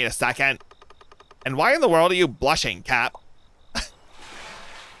 Wait a second. And why in the world are you blushing, Cap?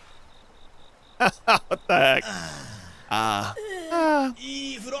 What the heck?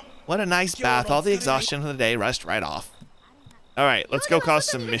 What a nice bath. All the exhaustion of the day rushed right off. Alright, let's go cause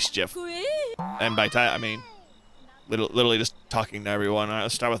some mischief. And by time, I mean, literally just talking to everyone. Alright,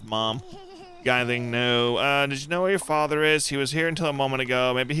 let's start with Mom. Got anything new? Did you know where your father is? He was here until a moment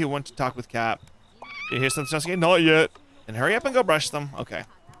ago. Maybe he went to talk with Cap. Did you hear something else again? Not yet. Then hurry up and go brush them. Okay.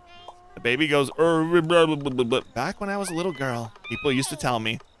 The baby goes, back when I was a little girl, people used to tell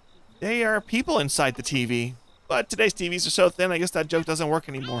me, there are people inside the TV. But today's TVs are so thin, I guess that joke doesn't work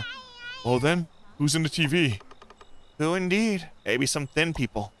anymore. Well then, who's in the TV? Who indeed? Maybe some thin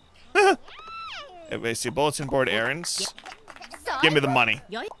people. Everybody see bulletin board errands. Give me the money.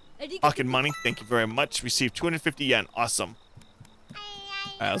 Pocket money. Thank you very much. Received 250 yen. Awesome.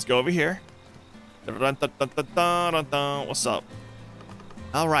 Alright, let's go over here. What's up?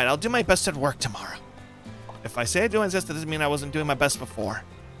 Alright, I'll do my best at work tomorrow. If I say I do my best, that doesn't mean I wasn't doing my best before.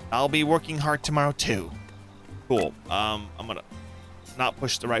 I'll be working hard tomorrow too. Cool. I'm gonna not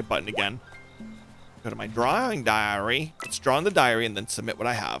push the right button again. Go to my drawing diary. Let's draw in the diary and then submit what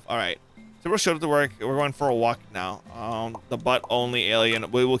I have. Alright. So we're showed up to work. We're going for a walk now. The butt only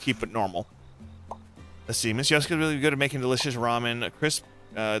alien. We will keep it normal. Let's see. Miss Yosuke's really good at making delicious ramen. Crisp,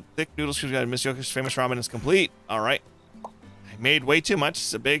 thick noodles. Miss Yosuke's famous ramen is complete. Alright. I made way too much.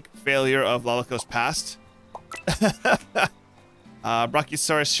 It's a big failure of Lalico's past.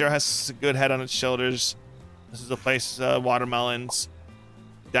 Brachiosaurus sure has a good head on its shoulders. This is the place, watermelons.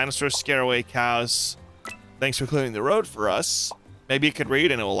 Dinosaurs scare away cows. Thanks for clearing the road for us. Maybe it could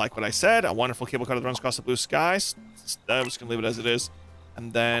read and it will like what I said. A wonderful cable car that runs across the blue skies. I'm just gonna leave it as it is.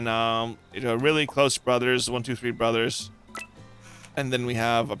 And then, really close brothers. 1, 2, 3 brothers. And then we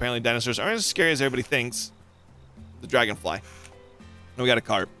have, apparently dinosaurs aren't as scary as everybody thinks. The dragonfly. And we got a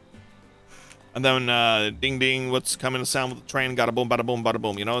carp. And then ding ding, what's coming to sound with the train? Got a boom, bada boom, bada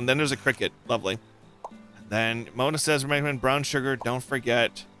boom, you know? And then there's a cricket. Lovely. Then Mona says we're making brown sugar. Don't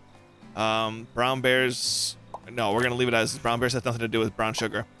forget. Brown bears. No, we're going to leave it as brown bears has nothing to do with brown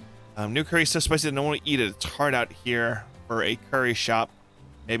sugar. New curry so spicy that no one will eat it. It's hard out here for a curry shop.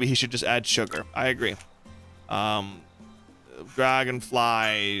 Maybe he should just add sugar. I agree.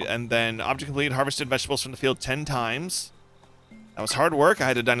 Dragonfly. And then object complete. Harvested vegetables from the field 10 times. That was hard work. I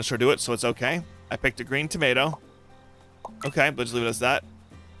had a dinosaur do it, so it's okay. I picked a green tomato. Okay, but just leave it as that.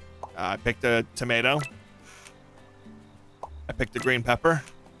 I picked a tomato. I picked a green pepper.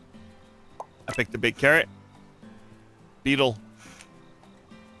 I picked a big carrot. Beetle.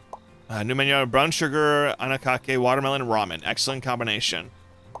 New menu: brown sugar, anakake, watermelon, ramen. Excellent combination.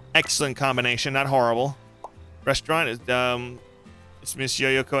 Excellent combination, not horrible. Restaurant is is Miss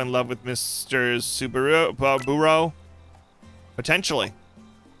Yoyoko in love with Mr. Buro? Potentially.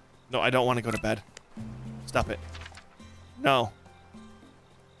 No, I don't want to go to bed. Stop it. No.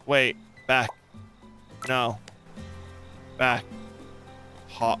 Wait. Back. No. Back.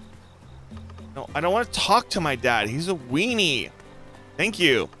 Hot. No, I don't want to talk to my dad. He's a weenie. Thank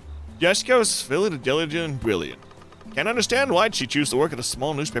you. Jessica was really diligent and brilliant. Can't understand why'd she choose to work at a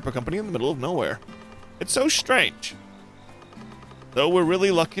small newspaper company in the middle of nowhere. It's so strange. Though we're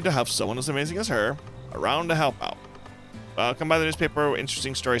really lucky to have someone as amazing as her around to help out. Come by the newspaper,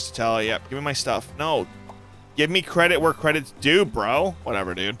 interesting stories to tell. Yep, give me my stuff. No. Give me credit where credit's due, bro.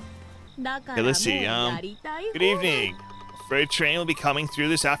 Whatever, dude. Okay, let's see. Good evening. Freight train will be coming through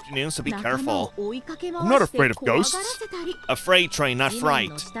this afternoon, so be careful. I'm not afraid of ghosts. A freight train, not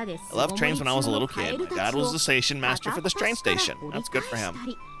fright. I loved trains when I was a little kid. My dad was the station master for this train station. That's good for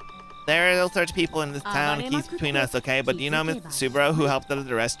him. There are all sorts of people in this town who keeps between us, okay? But do you know Mr. Subro who helped out at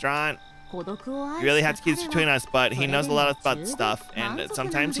the restaurant? He really had to keep this between us, but he knows a lot about stuff, and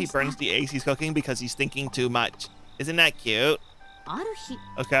sometimes he burns the eggs he's cooking because he's thinking too much. Isn't that cute?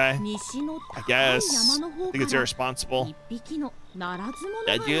 Okay. I guess. I think it's irresponsible. Did you know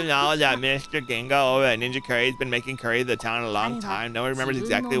that Mr. Gingo over at Ninja Curry has been making curry in the town a long time? No one remembers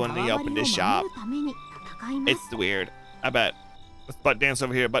exactly when he opened his shop. It's weird. I bet. Let's butt dance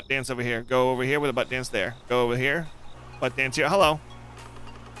over here. Butt dance over here. Go over here with a butt dance there. Go over here. Butt dance here. Hello.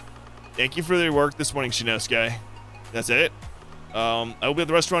 Thank you for your work this morning, Shinosuke. That's it. I will be at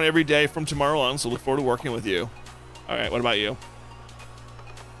the restaurant every day from tomorrow on, so look forward to working with you. All right, what about you?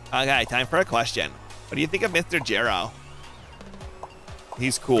 Okay, time for a question. What do you think of Mr. Jiro?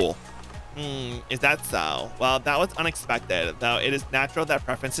 He's cool. Is that so? Well, that was unexpected, though it is natural that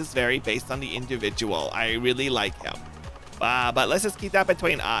preferences vary based on the individual. I really like him. But let's just keep that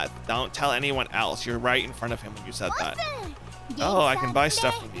between us. Don't tell anyone else. You're right in front of him when you said that. Oh, I can buy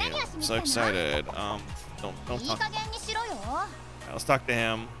stuff from you. I'm so excited. Don't talk. Right, let's talk to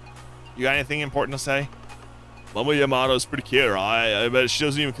him. You got anything important to say? Mama Yamato's pretty cute, right? I bet she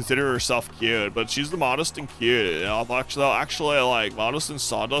doesn't even consider herself cute, but she's the modest and cute. You know, actually, like, modest and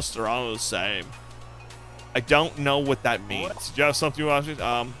sawdust are all the same. I don't know what that means. Do you have something you want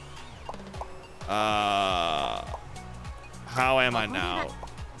to how am I now?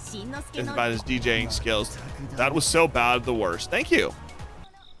 It's about his DJing skills. That was so bad, the worst. Thank you.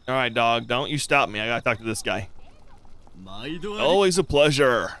 All right, dog. Don't you stop me. I gotta talk to this guy. Always a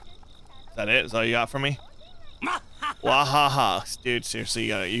pleasure. Is that it? Is that all you got for me? Wahaha. Dude, seriously,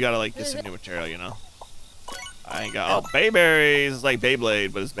 you gotta like get some new material, you know? I ain't got. Oh, Bayberries. It's like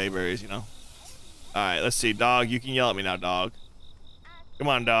Beyblade, but it's Bayberries, you know? Alright, let's see. Dog, you can yell at me now, dog. Come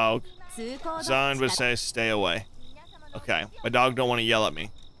on, dog. Son would say stay away. Okay, my dog don't want to yell at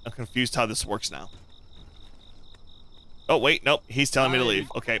me. I'm confused how this works now. Oh, wait, nope. He's telling me to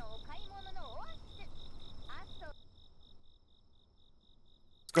leave. Okay.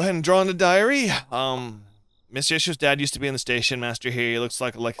 Let's go ahead and draw in the diary. Miss Yeshu's dad used to be in the station master here. He looks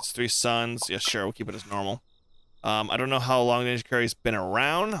like his 3 sons. Yeah, sure, we'll keep it as normal. I don't know how long Ninja Curry's been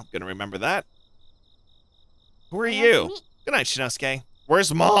around. I'm gonna remember that. Who are you? Good night, Shinosuke.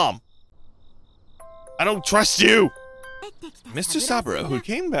 Where's Mom? I don't trust you! Mr. Saburo, who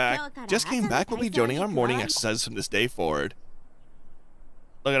just came back, will be joining our morning exercises from this day forward.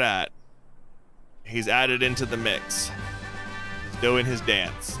 Look at that. He's added into the mix. He's doing his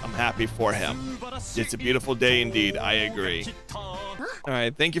dance. I'm happy for him. It's a beautiful day indeed, I agree.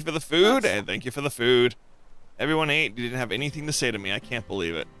 Alright, thank you for the food, and thank you for the food. Everyone ate, you didn't have anything to say to me, I can't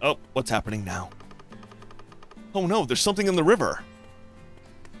believe it. Oh, what's happening now? Oh no, there's something in the river.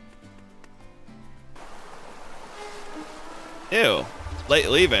 Ew.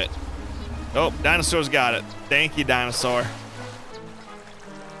 Leave it. Oh, dinosaur's got it. Thank you, dinosaur.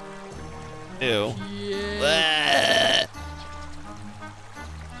 Ew.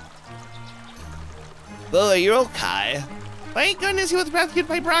 Oh, you're okay. Thank goodness he was rescued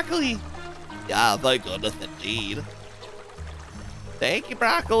by Broccoli. Yeah, thank goodness indeed. Thank you,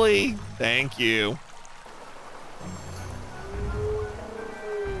 Broccoli. Thank you.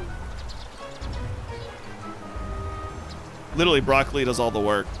 Literally, Broccoli does all the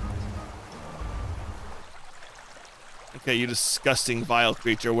work. Okay, you disgusting, vile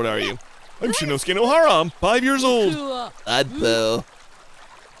creature. What are you? I'm Shinosuke Nohara. I'm 5 years old. Boo.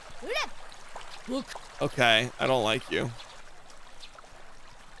 Okay, I don't like you.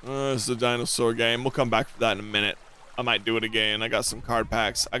 This is a dinosaur game. We'll come back for that in a minute. I might do it again. I got some card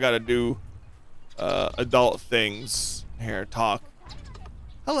packs. I gotta do adult things. Here, talk.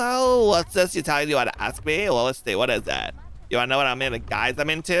 Hello, what's this? You want to ask me? Well, let's see. What is that? You wanna know what guys I'm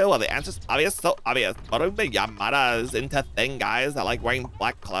into? Well, the answer's obvious, so obvious. Yamada's into thin guys that like wearing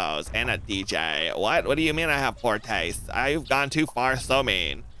black clothes and a DJ. What? What do you mean I have poor taste? I've gone too far, so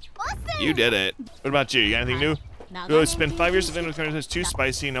mean. You did it. What about you? You got anything new? Good. Spend 5 years of internet. It's too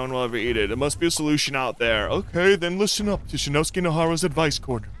spicy. No one will ever eat it. It must be a solution out there. Okay, then listen up to Shinosuke Nohara's advice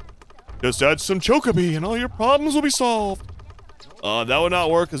corner. Just add some chocobi and all your problems will be solved. That would not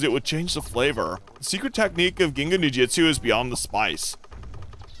work because it would change the flavor. The secret technique of Ginga Nijitsu is beyond the spice.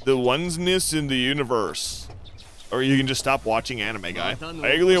 The oneness in the universe. Or you can just stop watching anime, guy.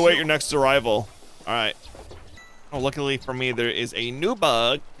 I eagerly await your next arrival. Alright. Oh, luckily for me, there is a new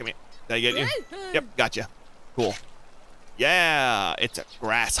bug. Come here. Did I get you? Yep, gotcha. Cool. Yeah, it's a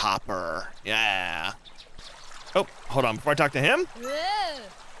grasshopper. Yeah. Oh, hold on. Before I talk to him.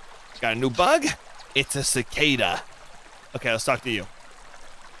 Got a new bug. It's a cicada. Okay, let's talk to you.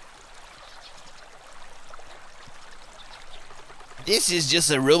 This is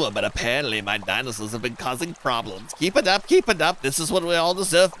just a rumor, but apparently my dinosaurs have been causing problems. Keep it up, keep it up. This is what we all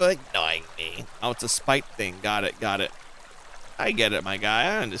deserve for ignoring me. Oh, it's a spite thing. Got it, got it. I get it, my guy.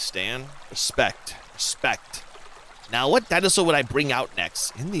 I understand. Respect. Respect. Now, what dinosaur would I bring out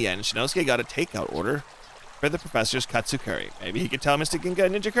next? In the end, Shinosuke got a takeout order for the professor's katsu curry. Maybe he could tell Mr. Ginga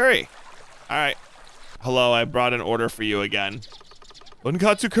Ninja Curry. All right. Hello, I brought an order for you again. One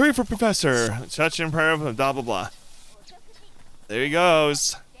katsu curry for Professor. Such an imperative, blah, blah, blah. There he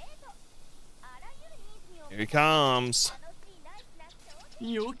goes. Here he comes.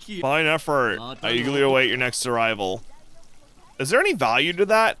 Fine effort. I eagerly await your next arrival. Is there any value to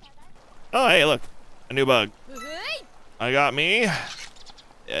that? Oh, hey, look. A new bug. I got me. Ew.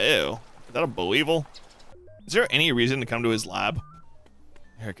 Is that a Bull-Evil? Is there any reason to come to his lab?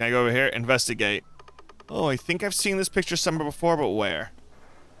 Here, can I go over here? Investigate. Oh, I think I've seen this picture somewhere before, but where?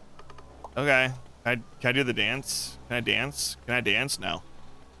 Okay. Can I do the dance? Can I dance? Can I dance? No.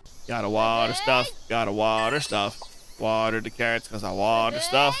 Gotta water stuff. Gotta water stuff. Watered the carrots because I water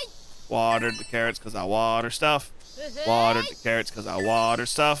stuff. Watered the carrots because I water stuff. Watered the carrots because I water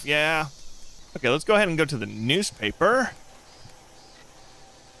stuff. Yeah. Okay, let's go ahead and go to the newspaper.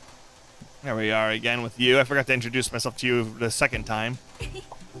 There we are again with you. I forgot to introduce myself to you the second time.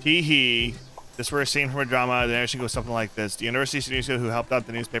 Tee-hee. This were a scene from a drama. The narration goes something like this. The university student who helped out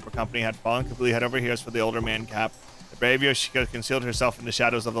the newspaper company had fallen completely head over heels for the older man Cap. The brave Yoshiko concealed herself in the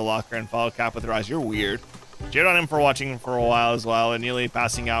shadows of the locker and followed Cap with her eyes. You're weird. Cheered on him for watching him for a while as well and nearly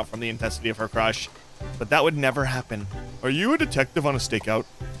passing out from the intensity of her crush. But that would never happen. Are you a detective on a stakeout?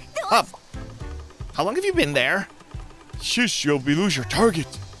 Up. How long have you been there? Shush, you'll lose your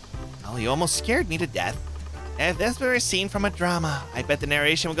target. Oh, you almost scared me to death. If this were a scene from a drama, I bet the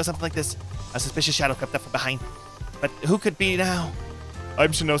narration would go something like this. A suspicious shadow crept up from behind. But who could be now?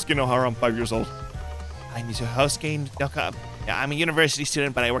 I'm Shinosuke Nohara. I'm 5 years old. I'm Shinosuke Nohara. Yeah, I'm a university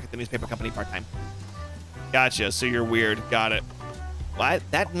student, but I work at the newspaper company part-time. Gotcha, so you're weird. Got it. What?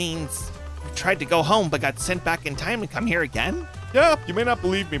 That means you tried to go home, but got sent back in time to come here again? Yeah, you may not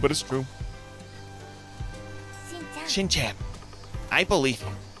believe me, but it's true. Shin-chan, I believe you.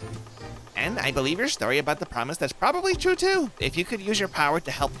 And I believe your story about the promise. That's probably true too. If you could use your power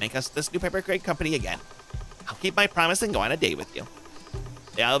to help make us this newspaper great company again, I'll keep my promise and go on a date with you.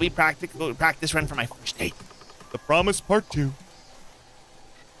 That'll be practice run for my first date. The promise part 2.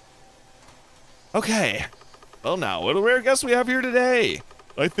 Okay. Well now, what a rare guest we have here today.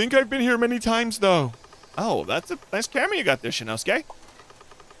 I think I've been here many times though. Oh, that's a nice camera you got there, Shinosuke.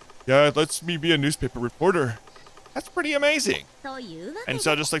 Yeah, it lets me be a newspaper reporter. That's pretty amazing. And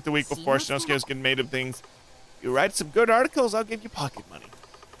so just like the week before, Shinosuke was getting made of things. You write some good articles, I'll give you pocket money.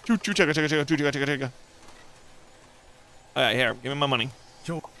 Choo-choo-chugga-chugga-chugga-chugga-chugga. Alright, here, give me my money.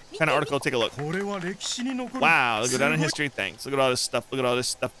 What kind of article? Take a look. Wow, look, go down in history. Thanks. Look at all this stuff. Look at all this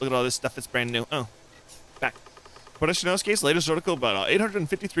stuff. Look at all this stuff. It's brand new. Oh, back. What is Shinosuke's latest article about?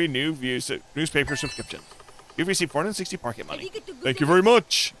 853 new views, newspaper subscriptions. You've received 460 pocket money. Thank you very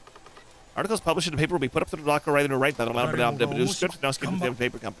much. Articles published in the paper will be put up to the locker right to right. The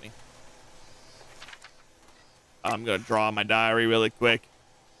paper company. I'm gonna draw my diary really quick.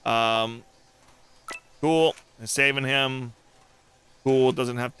 Cool. I'm saving him. Cool.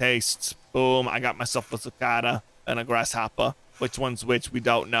 Doesn't have taste. Boom. I got myself a cicada and a grasshopper. Which one's which? We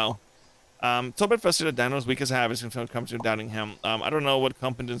don't know. So a bit frustrated. Dino's weak as habits and comes to doubting him. I don't know what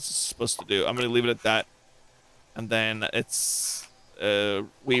competence is supposed to do. I'm gonna leave it at that. And then it's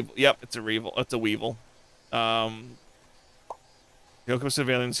Weevil. Yep, it's a Weevil. It's a Weevil. Yoko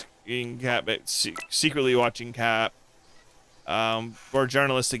surveillance, Cap, secretly watching Cap. We're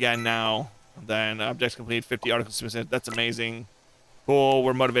journalists again now. Then objects complete, 50 articles submitted. That's amazing. Cool.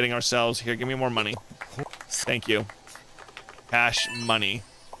 We're motivating ourselves here. Give me more money. Thank you. Cash money.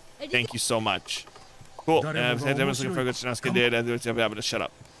 Thank you so much. Cool. Everyone's looking for a good Shin-chan did. I'm able to shut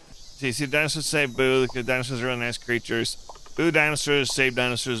up. See, dinosaurs say boo. The dinosaurs are really nice creatures. Boo dinosaurs, save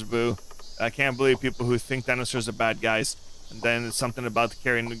dinosaurs, boo. I can't believe people who think dinosaurs are bad guys. And then it's something about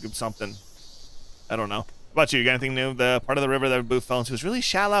carrying something. I don't know. How about you? You got anything new? The part of the river that Boo fell into was really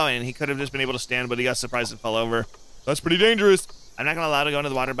shallow, and he could have just been able to stand, but he got surprised and fell over. That's pretty dangerous. I'm not going to allow to go into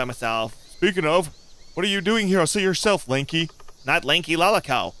the water by myself. Speaking of, what are you doing here? I'll say yourself, Lanky. Not Lanky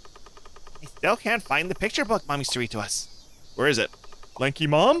Lolico. I still can't find the picture book Mom used to read to us. Where is it? Lanky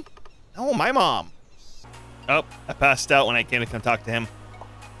Mom? No, my mom. Oh, I passed out when I came to come talk to him.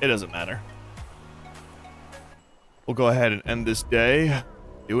 It doesn't matter. We'll go ahead and end this day.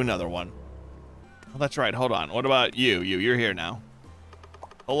 Do another one. Oh, that's right. Hold on. What about you? You're here now.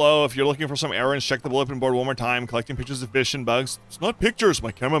 Hello. If you're looking for some errands, check the bulletin board one more time. Collecting pictures of fish and bugs. It's not pictures.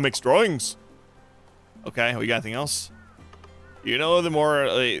 My camera makes drawings. Okay. We got anything else? You know of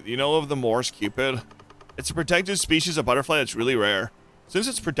the Morse Cupid? It's a protected species of butterfly that's really rare. Since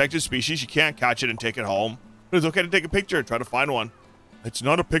it's a protected species, you can't catch it and take it home. But it's okay to take a picture. Try to find one. It's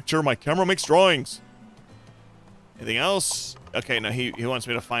not a picture. My camera makes drawings. Anything else? Okay, no, he wants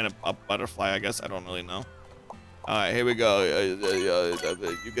me to find a butterfly, I guess. I don't really know. All right, here we go.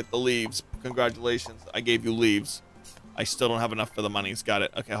 You get the leaves. Congratulations. I gave you leaves. I still don't have enough for the monies. Got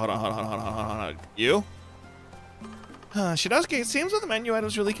it. Okay, hold on. You? Shidosuke, it seems what the menu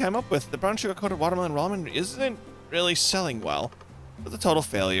items really came up with. The brown sugar-coated watermelon ramen isn't really selling well. It's a total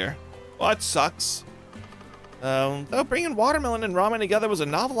failure. Well, it sucks. Though bringing watermelon and ramen together was a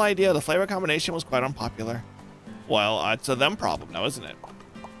novel idea, the flavor combination was quite unpopular. Well, it's a them problem now, isn't it?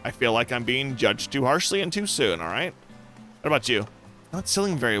 I feel like I'm being judged too harshly and too soon, alright? What about you? Not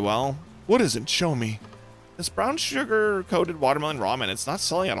selling very well. What isn't? Show me. This brown sugar-coated watermelon ramen, it's not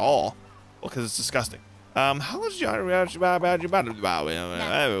selling at all. Well, because it's disgusting. How was your...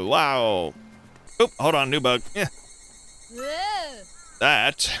 Wow. Oop, hold on, new bug. Yeah.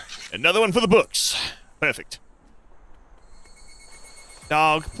 That. Another one for the books. Perfect.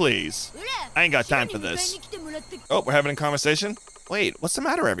 Dog, please. I ain't got time for this. Oh, we're having a conversation? Wait, what's the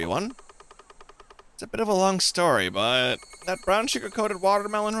matter, everyone? It's a bit of a long story, but that brown sugar-coated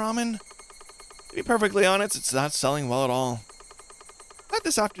watermelon ramen, to be perfectly honest, it's not selling well at all. But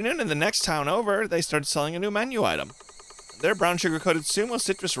this afternoon in the next town over, they started selling a new menu item. Their brown sugar-coated sumo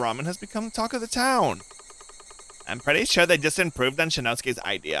citrus ramen has become the talk of the town. I'm pretty sure they just improved on Shinosuke's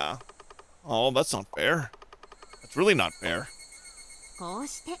idea. Oh, that's not fair. That's really not fair.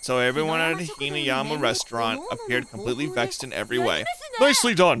 So everyone at the Hinayama restaurant appeared completely vexed in every way.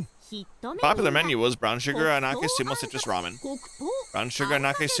 Nicely done! The popular menu was brown sugar anake sumo citrus ramen. Brown sugar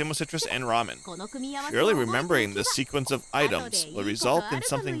anake sumo citrus and ramen. Surely remembering this sequence of items will result in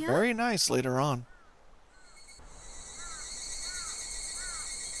something very nice later on.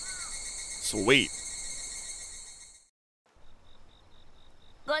 Sweet.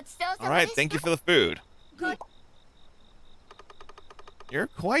 Alright, thank you for the food. You're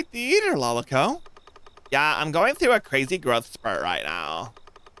quite the eater, Lolico. Yeah, I'm going through a crazy growth spurt right now.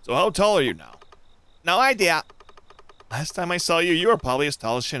 So how tall are you now? No idea. Last time I saw you, you were probably as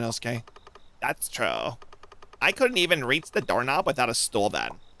tall as Shinosuke. That's true. I couldn't even reach the doorknob without a stool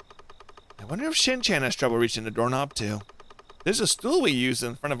then. I wonder if Shin-chan has trouble reaching the doorknob too. There's a stool we use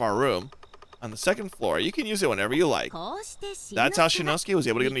in front of our room. On the second floor, you can use it whenever you like. That's how Shinosuke was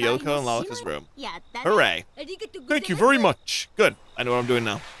able to get into Yoko and Lolica's room. Hooray. Thank you very much. Good. I know what I'm doing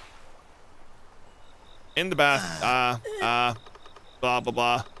now. In the bath. Blah, blah,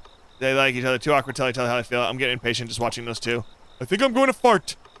 blah. They like each other. Too awkward to tell how I feel. I'm getting impatient just watching those two. I think I'm going to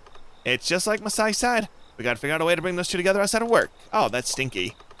fart. It's just like Masai said. We gotta figure out a way to bring those two together outside of work. Oh, that's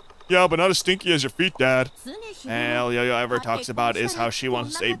stinky. Yeah, but not as stinky as your feet, Dad. And all Yo-Yo ever talks about is how she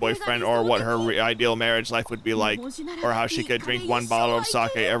wants a boyfriend or what her ideal marriage life would be like, or how she could drink 1 bottle of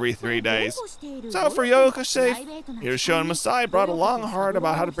sake every 3 days. So for Yoko's sake, here's Sho and Masai brought a long heart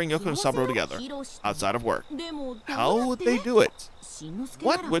about how to bring Yoko and Saburo together, outside of work. How would they do it?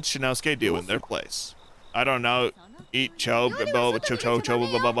 What would Shinosuke do in their place? I don't know. Eat Okay,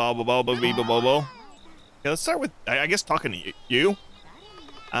 let's start with, I guess, talking to you.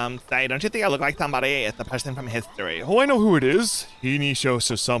 Say, don't you think I look like somebody? It's the person from history. Oh, I know who it is. He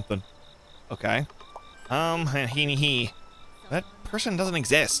shows us something. Okay. He. That person doesn't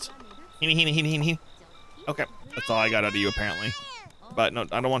exist. He. Okay, that's all I got out of you, apparently. But no,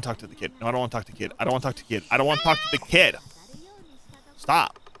 I don't want to talk to the kid. No, I don't want to talk to the kid. I don't want to talk to the kid. I don't want to talk to the kid.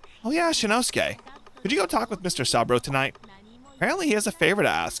 Stop. Oh yeah, Shinosuke. Could you go talk with Mr. Saburo tonight? Apparently he has a favor to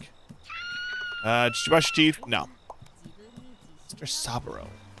ask. Did you brush your teeth? No. Mr. Saburo.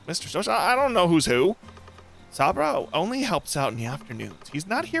 Mr. Saburo? I don't know who's who. Saburo only helps out in the afternoons. He's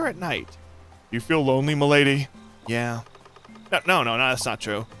not here at night. You feel lonely, milady? Yeah. No, that's not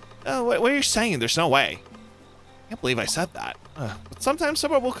true. What are you saying? There's no way. I can't believe I said that. But sometimes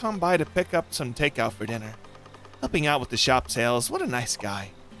someone will come by to pick up some takeout for dinner. Helping out with the shop sales. What a nice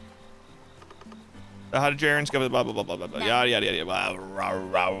guy. How did your errands go? Blah, blah, blah, blah, blah, yada, blah, rah,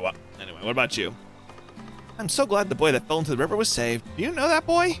 rah, rah. Anyway, what about you? I'm so glad the boy that fell into the river was saved. Do you know that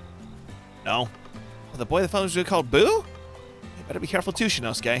boy? No. Well, the boy that fell into the river called Boo? You better be careful too,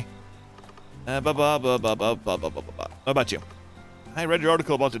 Shinosuke. What about you? I read your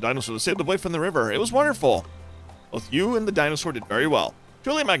article about the dinosaur that saved the boy from the river. It was wonderful. Both you and the dinosaur did very well.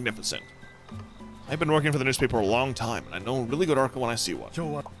 Truly magnificent. I've been working for the newspaper a long time, and I know a really good article when I see one.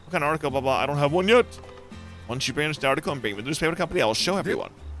 What kind of article, blah, blah, I don't have one yet. Once you bring us the article and bring me to the newspaper company, I will show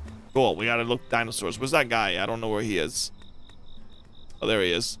everyone. Cool, we gotta look dinosaurs. Where's that guy? I don't know where he is. Oh, there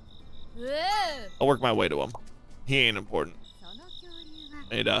he is. I'll work my way to him. He ain't important.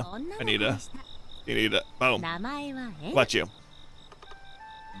 Anita. Boom. What about you?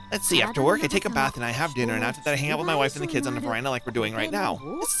 Let's see, after work, I take a bath and I have dinner, and after that, I hang out with my wife and the kids on the veranda like we're doing right now.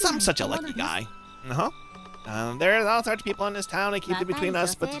 I'm such a lucky guy. There's all sorts of people in this town. I keep it between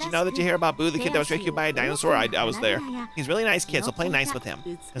us, but did you know that you hear about Boo, the kid that was rescued by a dinosaur? I was there. He's a really nice kid, so play nice with him.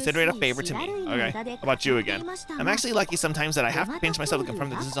 Consider it a favor to me. Okay, how about you again? I'm actually lucky sometimes that I have to pinch myself to confirm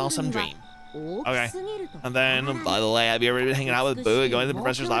that this is all some dream. Okay, and then, by the way, have you ever been hanging out with Boo, going to the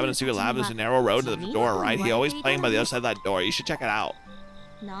professor's lab in a secret lab? There's a narrow road to the door, right? He always playing by the other side of that door. You should check it out.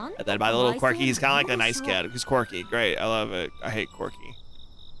 And then by the little Quirky, he's kind of like a nice kid. He's quirky. Great, I love it. I hate Quirky.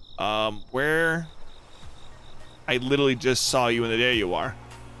 Where? I literally just saw you, and there you are.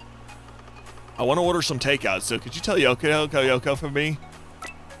 I want to order some takeout, so could you tell Yoko for me?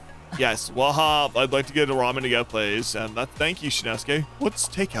 Yes, well, I'd like to get a ramen to go, please. And thank you, Shinosuke. What's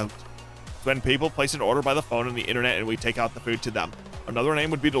takeout? It's when people place an order by the phone and the internet, and we take out the food to them. Another name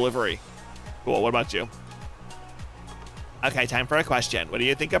would be delivery. Cool, what about you? Okay, time for a question. What do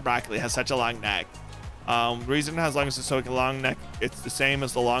you think of broccoli has such a long neck? Reason it has so long neck, it's the same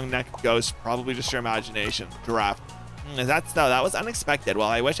as the long neck ghost, probably just your imagination. Giraffe. That was unexpected. Well,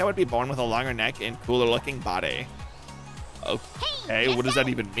 I wish I would be born with a longer neck and cooler looking body. Okay, what does that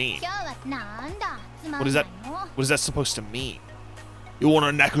even mean? What is that supposed to mean? You want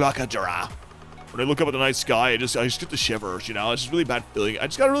a neck like a giraffe? When I look up at the night sky, I just get the shivers, you know? It's just a really bad feeling. I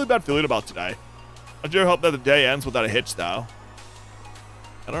just got a really bad feeling about today. I sure hope that the day ends without a hitch, though.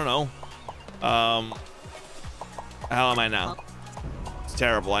 I don't know. How am I now? It's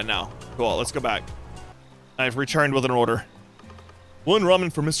terrible, I know. Cool, let's go back. I've returned with an order. 1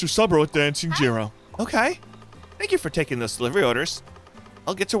 ramen for Mr. Saburo at Dancing Jiro. Okay. Thank you for taking those delivery orders.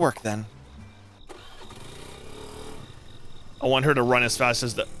 I'll get to work then. I want her to run as fast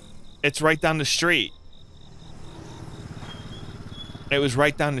as It's right down the street. It was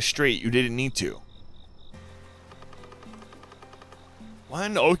right down the street. You didn't need to.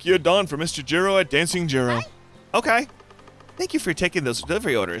 1 Okia Don for Mr. Jiro at Dancing Jiro. Okay. Thank you for taking those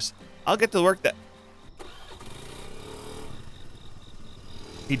delivery orders. I'll get to work that.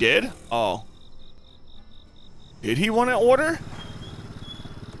 He did? Oh. Did he want to order?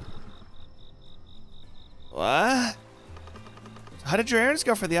 What? How did your errands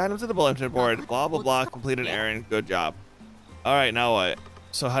go for the items at the bulletin board? Blah, blah, blah. Complete an errand. Good job. All right, now what?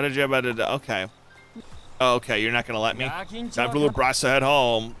 So how did you about it? Okay. Oh, okay, you're not going to let me? Time for little brass to head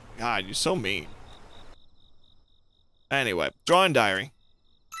home. God, you're so mean. Anyway, drawing diary.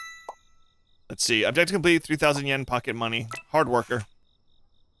 Let's see. Objective complete, 3,000 yen pocket money. Hard worker.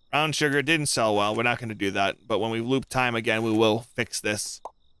 Brown sugar didn't sell well. We're not going to do that. But when we loop time again, we will fix this.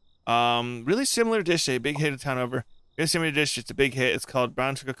 Really similar dish, a big hit of turnover. Here's a dish. It's a big hit. It's called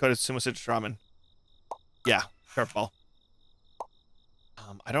brown sugar coated sumo citrus ramen. Yeah, careful.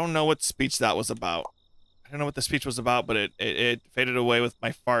 I don't know what speech that was about. I don't know what the speech was about, but it faded away with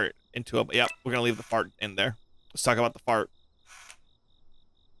my fart into a... Yep, we're gonna leave the fart in there. Let's talk about the fart.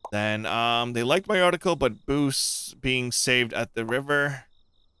 Then, they liked my article, but Boo's being saved at the river.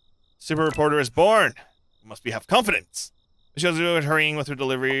 Super reporter is born. Must be have confidence. She was hurrying with her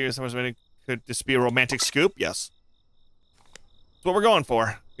delivery. Could this be a romantic scoop? Yes. That's what we're going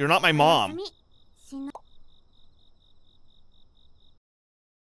for. You're not my mom.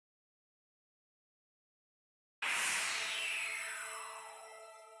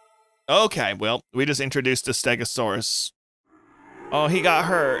 Okay, well, we just introduced the Stegosaurus. Oh, he got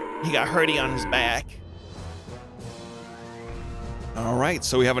hurt. He got hurty on his back. All right,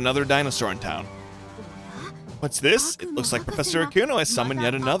 so we have another dinosaur in town. What's this? It looks like Professor Akuno has summoned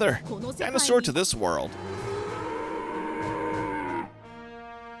yet another dinosaur to this world.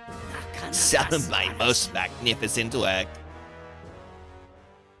 Summon my most magnificent work.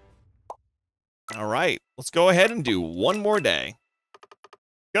 All right, let's go ahead and do one more day.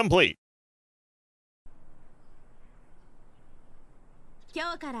 Complete.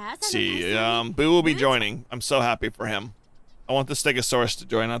 See, Boo will be joining. I'm so happy for him. I want the Stegosaurus to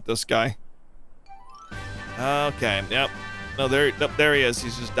join, not this guy. Okay, yep. No, there he is.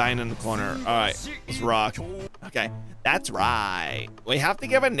 He's just dying in the corner. All right, let's rock. Okay, that's right. We have to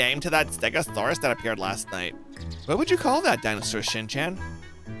give a name to that Stegosaurus that appeared last night. What would you call that dinosaur, Shin-chan?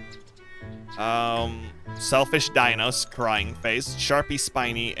 Selfish dinos, crying face, Sharpie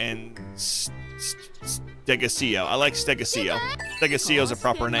spiny, and Stegosio. I like Stegosio. Stegosio's a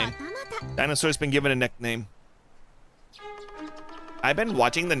proper name. Dinosaur's been given a nickname. I've been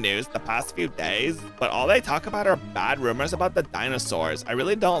watching the news the past few days, but all they talk about are bad rumors about the dinosaurs. I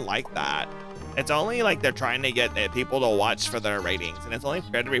really don't like that. It's only like they're trying to get people to watch for their ratings, and it's only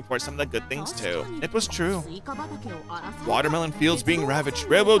fair to report some of the good things too. It was true. Watermelon fields being ravaged,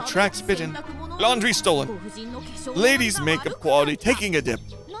 railroad tracks bitten, laundry stolen, ladies' makeup quality taking a dip.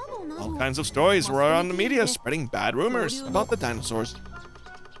 All kinds of stories were on the media spreading bad rumors about the dinosaurs.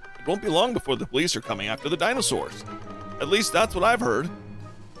 It won't be long before the police are coming after the dinosaurs. At least that's what I've heard.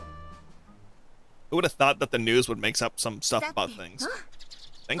 Who would have thought that the news would make up some stuff about things?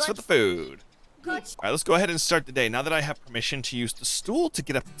 Thanks for the food. All right, let's go ahead and start the day. Now that I have permission to use the stool to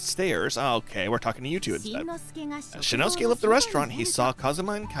get up the stairs. Okay, we're talking to you two instead. As Shinosuke left the restaurant, he saw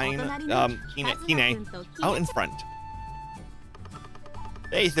Kazuma and Kine out in front.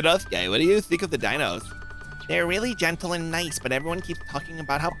 Hey, Shinosuke, what do you think of the dinos? They're really gentle and nice, but everyone keeps talking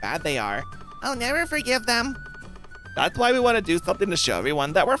about how bad they are. I'll never forgive them. That's why we want to do something to show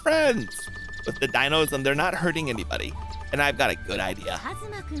everyone that we're friends with the dinos and they're not hurting anybody. And I've got a good idea.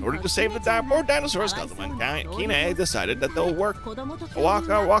 In order to save the poor dinosaurs, Kazuma and Kine decided that they'll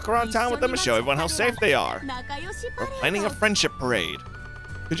walk around town with them and show everyone how safe they are. We're planning a friendship parade.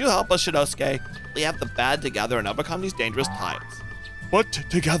 Could you help us, Shinosuke? We have the band together and overcome these dangerous times. But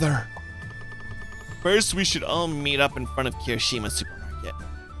together. First, we should all meet up in front of Kirishima Supermarket.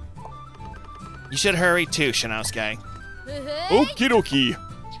 You should hurry too, Shinosuke. Okie dokie.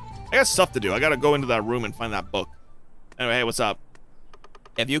 I got stuff to do. I gotta go into that room and find that book. Anyway, hey, what's up?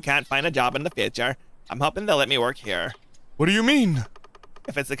 If you can't find a job in the future, I'm hoping they'll let me work here. What do you mean?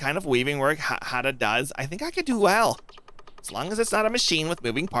 If it's the kind of weaving work Hada does, I think I could do well. As long as it's not a machine with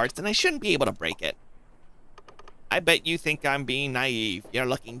moving parts, then I shouldn't be able to break it. I bet you think I'm being naive. You're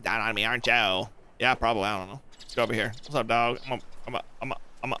looking down on me, aren't you? Yeah, probably. I don't know. Let's go over here. What's up, dog?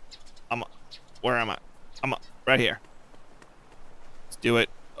 Where am I? I'm right here. Let's do it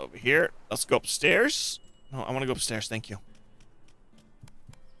over here. Let's go upstairs. No, I want to go upstairs. Thank you.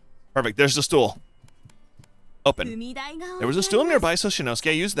 Perfect. There's the stool. Open. There was a stool nearby, so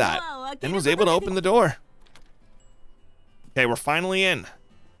Shinosuke used that and was able to open the door. Okay, we're finally in.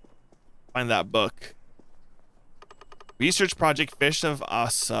 Find that book. Research project Fish of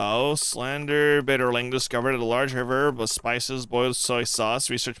Aso. Slender bitterling discovered at a large river with spices, boiled soy sauce.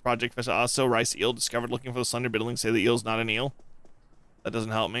 Research project Fish of Aso. Rice eel discovered looking for the slender bitterling. Say the eel's not an eel. That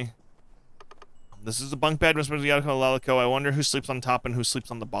doesn't help me. This is the bunk bed. Lalico. I wonder who sleeps on top and who sleeps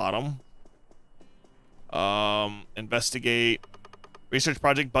on the bottom. Investigate. Research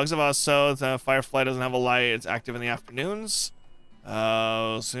project Bugs of Aso. The firefly doesn't have a light. It's active in the afternoons.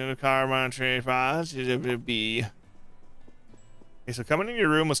 Soon car monitoring. B. Okay, so coming in your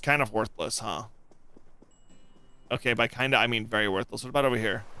room was kind of worthless, huh? Okay, by kinda I mean very worthless. What about over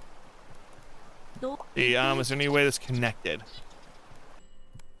here? See, is there any way that's connected?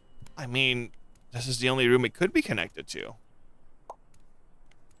 I mean, this is the only room it could be connected to.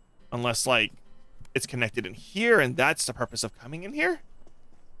 Unless, like, it's connected in here, and that's the purpose of coming in here?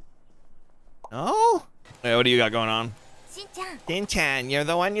 No? Hey, what do you got going on? Shin-chan, you're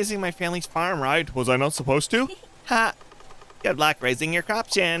the one using my family's farm, right? Was I not supposed to? Ha! Good luck raising your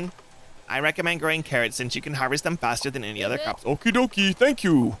crop, Shin. I recommend growing carrots since you can harvest them faster than any other crops. Okie dokie, thank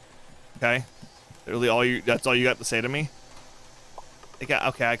you. Okay. Literally that's all you got to say to me?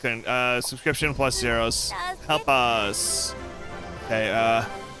 Okay, I couldn't. Subscription plus zeros. Help us. Okay,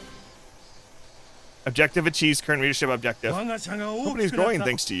 objective achieves current readership objective. Company's growing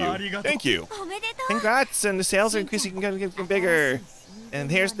thanks to you. Thank you. Congrats, and the sales are increasing, getting bigger. And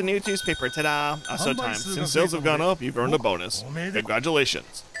here's the new newspaper. Ta-da. Also time. Since sales have gone up, you've earned a bonus.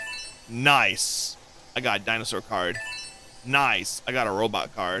 Congratulations. Nice. I got a dinosaur card. Nice. I got a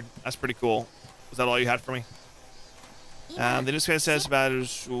robot card. That's pretty cool. Was that all you had for me? The newspaper says about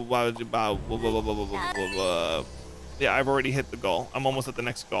yeah, I've already hit the goal. I'm almost at the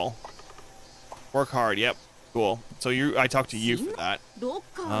next goal. Work hard. Yep. Cool. So I talked to you for that.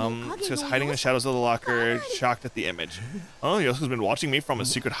 It says hiding in the shadows of the locker, shocked at the image. Oh, Yosuke's been watching me from a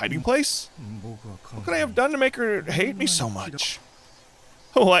secret hiding place? What could I have done to make her hate me so much?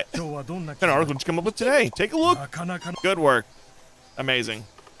 What kind of article did you come up with today? Take a look. Good work. Amazing.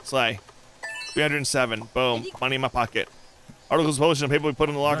 Slay. 307. Boom. Money in my pocket. Articles published in a paper we put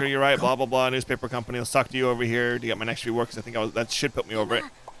in the locker. You're right. Blah, blah, blah. Newspaper company. Let's talk to you over here to get my next few works. I think that should put me over it.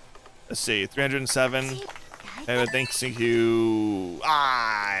 Let's see. 307. Thanks you.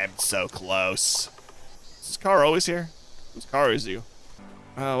 I'm so close. Is this car always here? Whose car is you?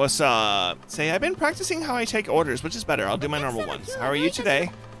 What's up? Say, I've been practicing how I take orders, which is better. I'll do my normal ones. How are you today?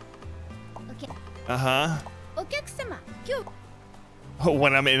 Uh-huh.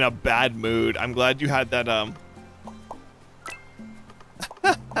 When I'm in a bad mood. I'm glad you had that, Am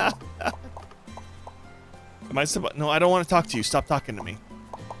I supposed? No, I don't want to talk to you. Stop talking to me.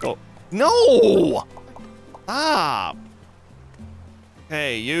 Go. No! Stop.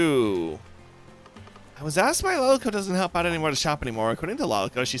 Hey, you. I was asked why Lalico doesn't help out anymore to shop anymore. According to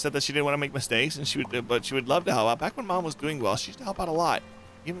Lalico, she said that she didn't want to make mistakes, and she would love to help out. Back when Mom was doing well, she used to help out a lot,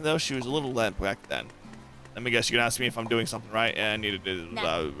 even though she was a little limp back then. Let me guess, you can ask me if I'm doing something right, and I needed to.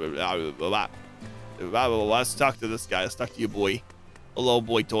 Let's talk to this guy. Let's talk to you, boy. Hello,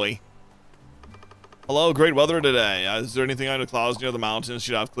 boy toy. Hello, great weather today. Is there anything on the clouds near the mountains?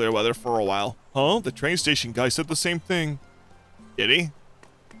 Should have clear weather for a while. Huh? The train station guy said the same thing. Did he?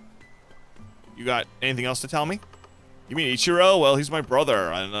 You got anything else to tell me? You mean Ichiro? Well, he's my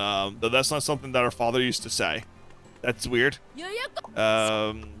brother, and that's not something that our father used to say. That's weird.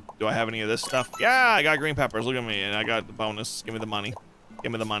 Do I have any of this stuff? Yeah, I got green peppers. Look at me, and I got the bonus. Give me the money.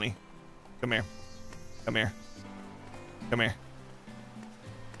 Give me the money. Come here. Come here. Come here.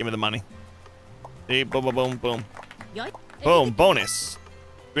 Give me the money. Hey, boom, boom, boom, boom. Boom, bonus.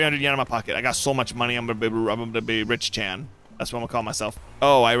 300 yen in my pocket. I got so much money. I'm gonna be rich Chan. That's what I'm gonna call myself.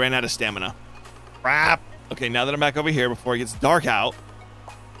 Oh, I ran out of stamina. Crap. Okay, now that I'm back over here before it gets dark out.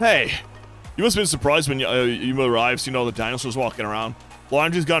 Hey, you must have been surprised when you arrived, seeing all the dinosaurs walking around. Well,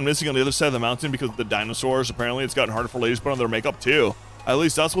 Andrew's gone missing on the other side of the mountain because of the dinosaurs. Apparently, it's gotten harder for ladies to put on their makeup too. At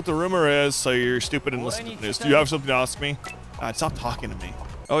least that's what the rumor is. So you're stupid and listen to the news. Do you have something to ask me? Stop talking to me.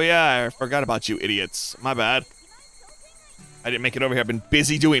 Oh yeah, I forgot about you idiots. My bad. I didn't make it over here. I've been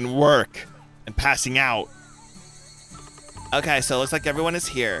busy doing work and passing out. Okay, so it looks like everyone is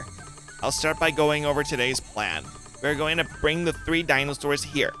here. I'll start by going over today's plan. We're going to bring the 3 dinosaurs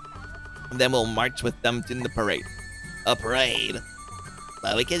here. And then we'll march with them in the parade. A parade?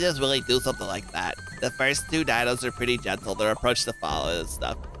 Well, we can just really do something like that. The first 2 dinos are pretty gentle. Their approach to follow and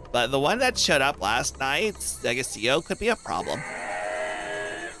stuff. But the one that showed up last night, Legacio, could be a problem.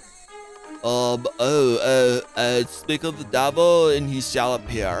 Speak of the devil and he shall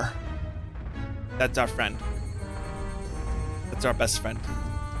appear. That's our friend. That's our best friend.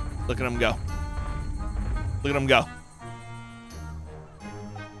 Look at him go. Look at him go.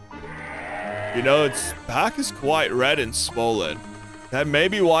 You know, its back is quite red and swollen. That may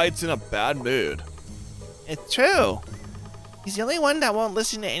be why it's in a bad mood. It's true. He's the only one that won't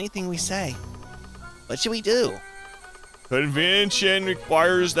listen to anything we say. What should we do? Convention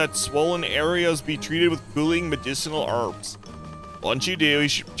requires that swollen areas be treated with cooling medicinal herbs. Once you do, you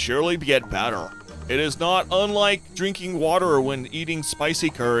should surely get better. It is not unlike drinking water when eating spicy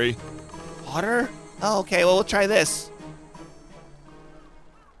curry. Water? Oh, okay, well, we'll try this.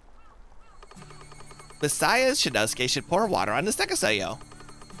 Besides, Shinosuke should pour water on the Stegosayo.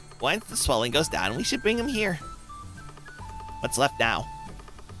 Once the swelling goes down, we should bring him here. What's left now?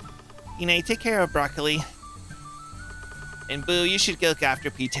 Ine, take care of Broccoli. And Boo, you should look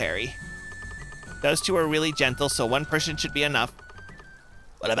after P-Terry. Those 2 are really gentle, so 1 person should be enough.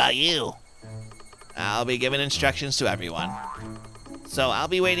 What about you? I'll be giving instructions to everyone. So I'll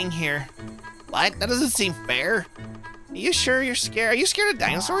be waiting here. What? That doesn't seem fair. Are you sure you're scared? Are you scared of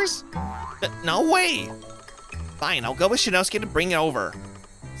dinosaurs? No way. Fine, I'll go with Shinosuke to bring it over.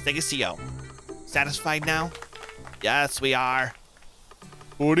 Stegocio. Satisfied now? Yes, we are.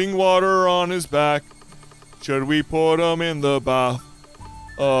 Putting water on his back. Should we put him in the bath?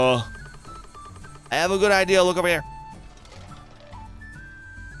 I have a good idea. Look over here.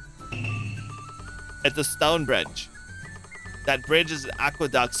 It's a stone bridge. That bridge is an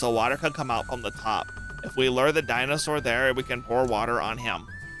aqueduct so water can come out from the top. If we lure the dinosaur there, we can pour water on him.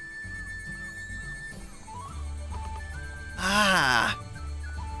 Ah.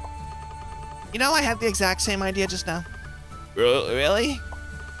 You know, I had the exact same idea just now. Really?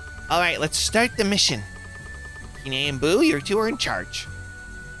 All right, let's start the mission. Kine and Boo, you two are in charge.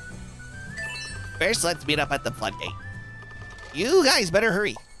 First, let's meet up at the floodgate. You guys better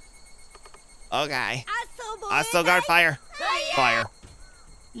hurry. Okay. Hostile guard fire. Fire.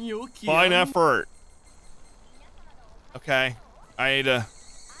 Fine effort. Okay. I need to...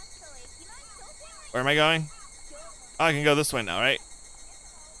 Where am I going? Oh, I can go this way now, right?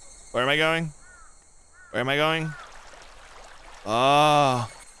 Where am I going? Where am I going? Oh.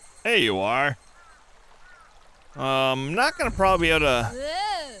 Hey, you are. I'm not gonna probably be able to...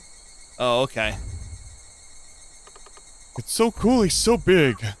 Oh, okay. It's so cool, he's so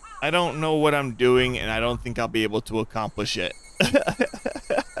big. I don't know what I'm doing, and I don't think I'll be able to accomplish it.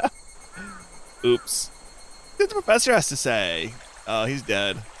 Oops. What the professor has to say? Oh, he's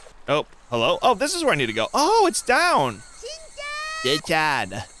dead. Oh, hello? Oh, this is where I need to go. Oh, it's down.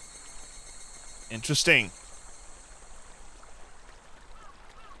 Shin-chan. Interesting.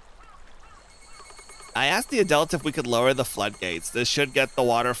 I asked the adult if we could lower the floodgates. This should get the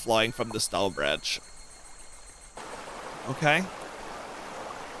water flowing from the stone bridge. Okay.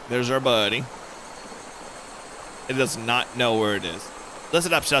 There's our buddy. It does not know where it is.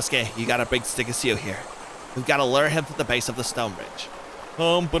 Listen up, Shinosuke. You got a big Stegocio here. We've got to lure him to the base of the stone bridge.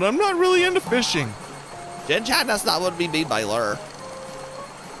 But I'm not really into fishing. Shin-chan, that's not what we mean by lure.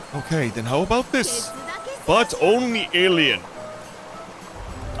 Okay, then how about this? But only alien.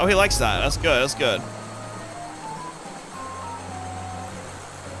 Oh, he likes that. That's good. That's good.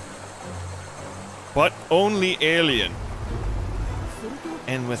 But only alien.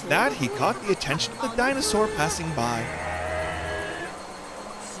 And with that, he caught the attention of the dinosaur passing by.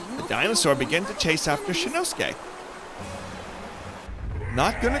 The dinosaur began to chase after Shinosuke.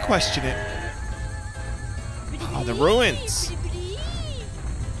 Not gonna question it. Oh, the ruins.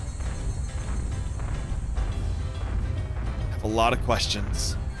 I have a lot of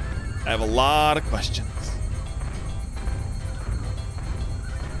questions. I have a lot of questions.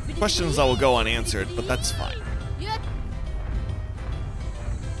 Questions that will go unanswered, but that's fine.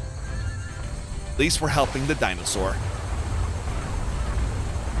 At least we're helping the dinosaur.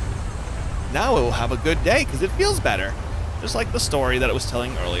 Now it will have a good day because it feels better. Just like the story that it was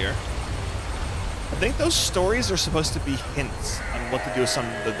telling earlier. I think those stories are supposed to be hints on what to do with some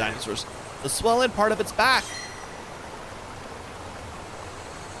of the dinosaurs. The swollen part of its back.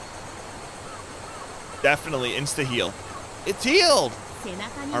 Definitely insta-heal. It's healed!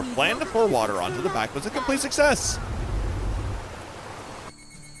 Our plan to pour water onto the back was a complete success.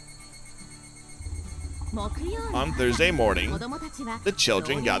 On Thursday morning, the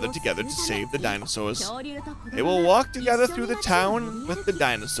children gathered together to save the dinosaurs. They will walk together through the town with the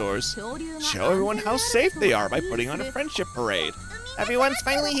dinosaurs, show everyone how safe they are by putting on a friendship parade. Everyone's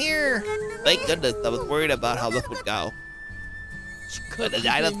finally here! Thank goodness, I was worried about how this would go. With the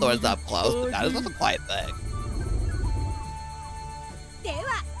dinosaurs up close, but that is a quiet thing.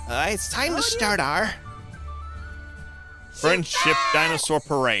 It's time to start our Friendship Dinosaur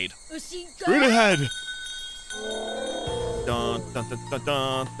Parade. Straight ahead! Dun, dun, dun, dun,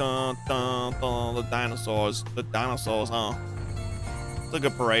 dun, dun, dun, dun, the dinosaurs, huh? It's a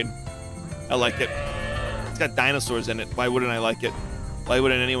good parade. I like it. It's got dinosaurs in it. Why wouldn't I like it? Why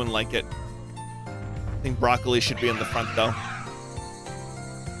wouldn't anyone like it? I think broccoli should be in the front, though.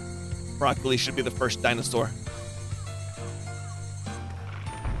 Broccoli should be the first dinosaur.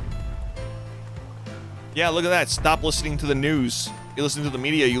 Yeah, look at that. Stop listening to the news. You listen to the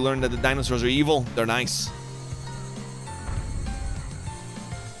media, you learn that the dinosaurs are evil. They're nice.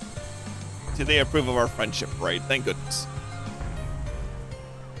 They approve of our friendship parade. Thank goodness.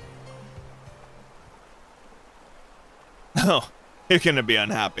 Oh, you're gonna be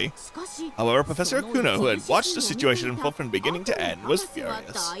unhappy. However, Professor Akuno, who had watched the situation unfold from beginning to end, was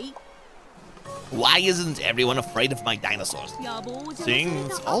furious. Why isn't everyone afraid of my dinosaurs?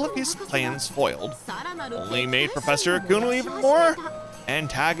 Seeing all of his plans foiled, only made Professor Akuno even more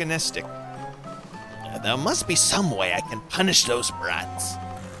antagonistic. there must be some way I can punish those brats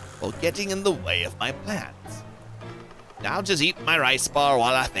for getting in the way of my plans. I'll just eat my rice bar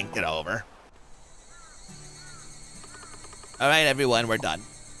while I think it over. All right, everyone, we're done.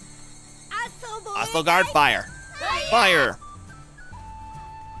 Hostile guard, fire! Fire!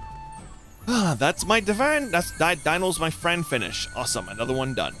 Ah, that's my Dino's my friend finish. Awesome, another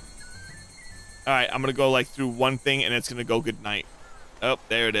one done. All right, I'm gonna go like through one thing and it's gonna go good night. Oh,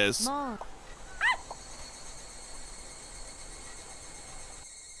 there it is.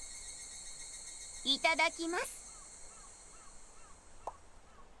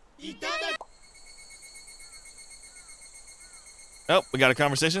 Oh, we got a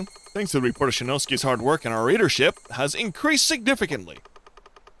conversation. Thanks to the report of Shinosuke's hard work and our readership has increased significantly.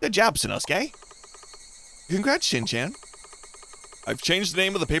 Good job, Shinosuke. Congrats, Shin-chan. I've changed the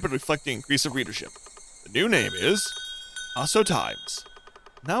name of the paper to reflect the increase of readership. The new name is Aso Times.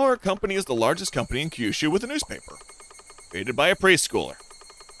 Now our company is the largest company in Kyushu with a newspaper, created by a preschooler.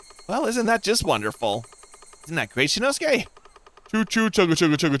 Well, isn't that just wonderful? Isn't that great, Shinosuke? Choo-choo,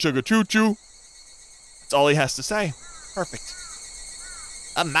 chugga-chugga-chugga-chugga, choo-choo. That's all he has to say. Perfect.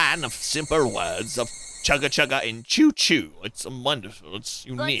 A man of simple words of chugga-chugga and choo-choo. It's wonderful. It's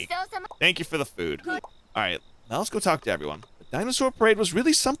unique. Thank you for the food. All right, now let's go talk to everyone. The dinosaur parade was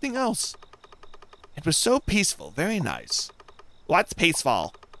really something else. It was so peaceful, very nice. What's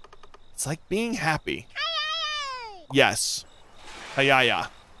peaceful? It's like being happy. Yes. Hayaya.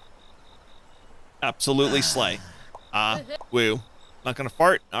 Absolutely slay. Woo. Not gonna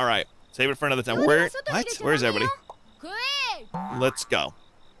fart? All right. Save it for another time. Where? What? Where's everybody? Let's go.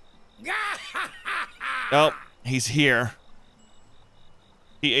 Oh, he's here.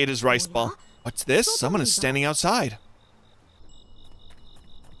 He ate his rice ball. What's this? Someone is standing outside.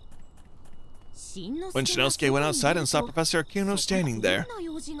 When Shinosuke went outside and saw Professor Akuno standing there,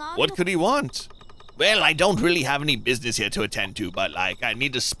 what could he want? Well, I don't really have any business here to attend to, but, like, I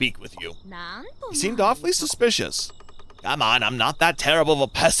need to speak with you. He seemed awfully suspicious. Come on, I'm not that terrible of a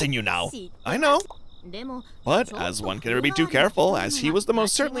person, you know. I know. But, as one can never be too careful, as he was the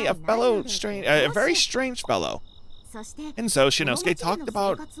most certainly a very strange fellow. And so Shinosuke talked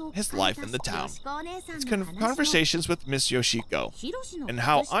about his life in the town, his conversations with Miss Yoshiko, and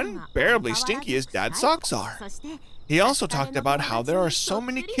how unbearably stinky his dad's socks are. He also talked about how there are so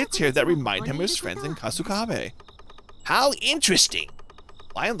many kids here that remind him of his friends in Kasukabe. How interesting!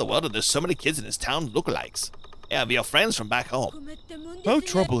 Why in the world are there so many kids in his town lookalikes? Yeah, your friends from back home. How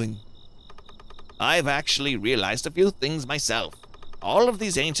troubling. I've actually realized a few things myself. All of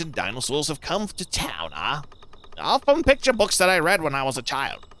these ancient dinosaurs have come to town, huh? All from picture books that I read when I was a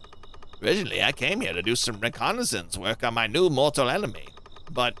child. Originally, I came here to do some reconnaissance work on my new mortal enemy.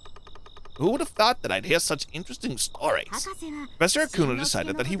 But who would have thought that I'd hear such interesting stories? Professor Akuno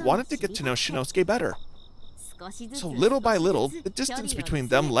decided that he wanted to get to know Shinosuke better. So little by little, the distance between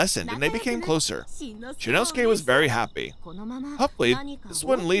them lessened and they became closer. Shinosuke was very happy. Hopefully, this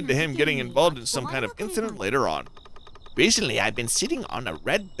wouldn't lead to him getting involved in some kind of incident later on. Recently, I've been sitting on a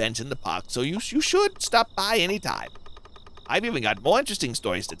red bench in the park, so you should stop by anytime. I've even got more interesting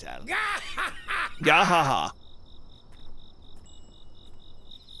stories to tell. Gahaha.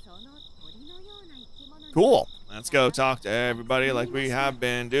 Cool. Let's go talk to everybody like we have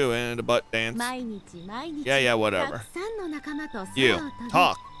been doing the butt dance. Yeah, whatever. You,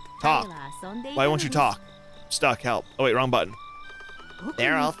 talk. Why won't you talk? Stuck, help. Oh wait, wrong button.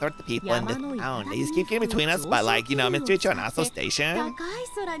 There are all sorts of people in this town. They just keep getting between us, but like, you know, Mr. Ichiro Station.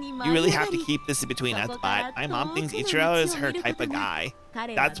 You really have to keep this between us, but my mom thinks Ichiro is her type of guy.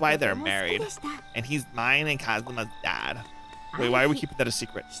 That's why they're married. And he's mine and Kazuma's dad. Wait, why are we keeping that a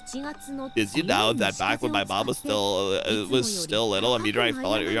secret? Did you know that back when my mom was still little, a meteorite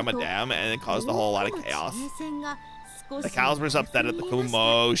fell at Uyama Dam and it caused a whole lot of chaos? The cows were upset at the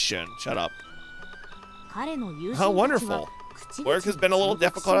commotion. Shut up. How wonderful. Work has been a little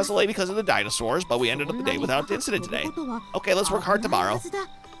difficult as of late because of the dinosaurs, but we ended up the day without an incident today. Okay, let's work hard tomorrow.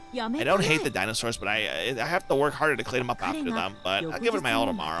 I don't hate the dinosaurs, but I have to work harder to clean them up after them, but I'll give it my all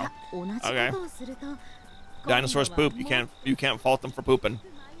tomorrow. Okay. Dinosaurs poop. You can't fault them for pooping.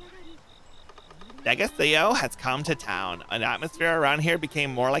 Degaseo has come to town. An atmosphere around here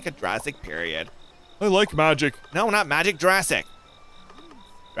became more like a Jurassic period. I like magic. No, not magic, Jurassic.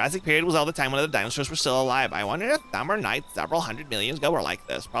 Jurassic period was all the time when the dinosaurs were still alive. I wonder if summer nights several 100 million ago were like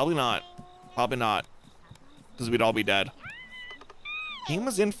this. Probably not. Probably not. Because we'd all be dead. Kim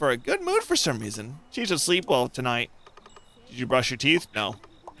was in for a good mood for some reason. She should sleep well tonight. Did you brush your teeth? No.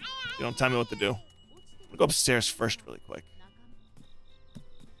 You don't tell me what to do. I'll go upstairs first really quick.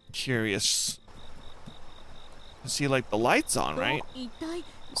 Curious. I see like the lights on, right?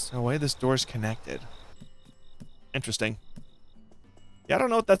 There's no way this door's connected. Interesting. Yeah, I don't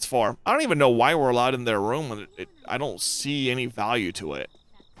know what that's for. I don't even know why we're allowed in their room when I don't see any value to it.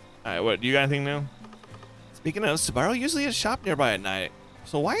 Alright, what, you got anything new? Speaking of, Subaru usually has a shop nearby at night.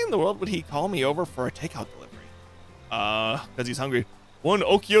 So why in the world would he call me over for a takeout delivery? Because he's hungry. One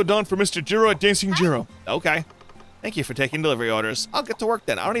Okyodon for Mr. Jiro at Dancing Jiro. Okay. Thank you for taking delivery orders. I'll get to work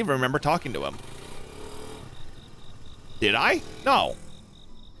then. I don't even remember talking to him. Did I? No.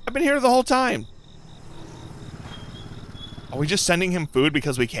 I've been here the whole time. Are we just sending him food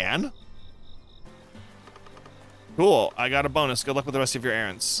because we can? Cool. I got a bonus. Good luck with the rest of your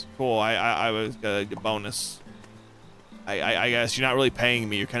errands. Cool. I was a bonus. I guess you're not really paying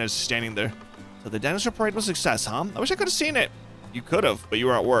me. You're kind of just standing there. So the dinosaur parade was a success, huh? I wish I could have seen it. You could have, but you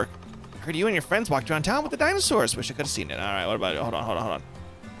were at work. I heard you and your friends walked around town with the dinosaurs. Wish I could have seen it. All right, what about it? Hold on.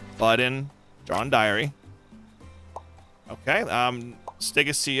 Button. Drawn diary. Okay.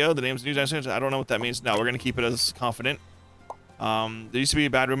 Stegus CEO. The name's new dinosaurs. I don't know what that means. No, we're going to keep it as confident. There used to be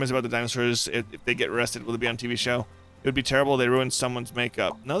bad rumors about the dinosaurs. If they get arrested, will it be on TV show? It would be terrible. They ruined someone's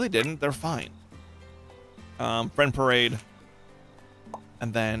makeup. No, they didn't. They're fine. Friend parade.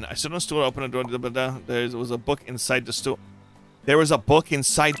 And then I stood on a stool, opened a door. There was a book inside the stool. There was a book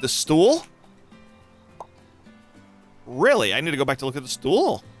inside the stool? Really? I need to go back to look at the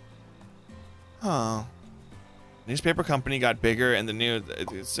stool. Huh. Newspaper company got bigger and the new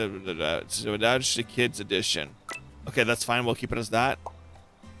it's the kids edition. Okay, that's fine. We'll keep it as that.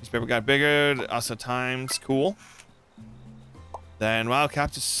 Newspaper got bigger. Also times. Cool. Then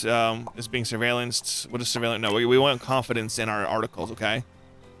Wildcat is being surveillanced. What is surveillance? No, we want confidence in our articles, okay?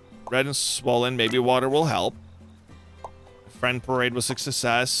 Red and swollen. Maybe water will help. Friend parade was a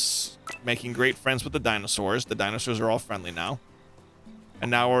success. Making great friends with the dinosaurs. The dinosaurs are all friendly now. And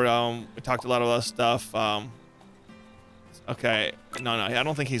now we talked a lot of other stuff. Okay. No, I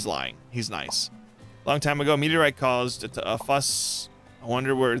don't think he's lying. He's nice. Long time ago, a meteorite caused a fuss. I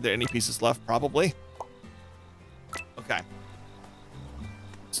wonder were there any pieces left? Probably. Okay.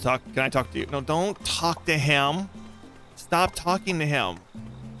 Let's talk. Can I talk to you? No, don't talk to him. Stop talking to him.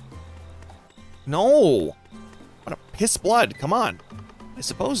 No. What a piss blood. Come on. I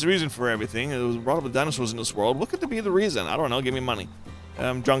suppose the reason for everything is brought up the dinosaurs in this world. What could be the reason? I don't know. Give me money.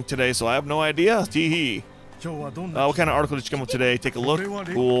 I'm drunk today, so I have no idea. Tee-hee. What kind of article did you come up with today? Take a look.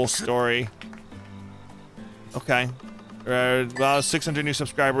 Cool story. Okay. Well, 600 new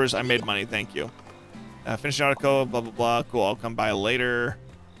subscribers. I made money. Thank you. Finish the article. Blah, blah, blah. Cool. I'll come by later.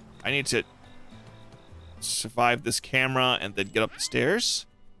 I need to survive this camera and then get up the stairs.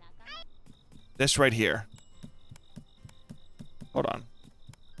 This right here. Hold on.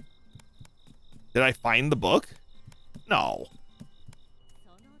 Did I find the book? No.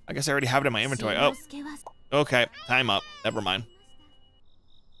 I guess I already have it in my inventory. Oh. Okay. Time up. Never mind.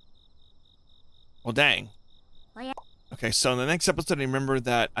 Well, dang. Okay, so in the next episode, I remember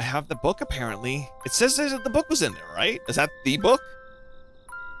that I have the book, apparently. It says that the book was in there, right? Is that the book?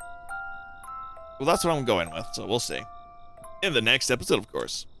 Well, that's what I'm going with, so we'll see. In the next episode, of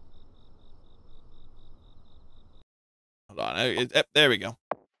course. Hold on. There we go.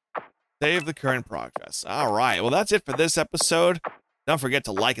 Save the current progress. All right. Well, that's it for this episode. Don't forget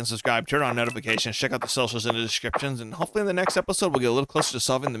to like and subscribe, turn on notifications, check out the socials in the descriptions, and hopefully in the next episode, we'll get a little closer to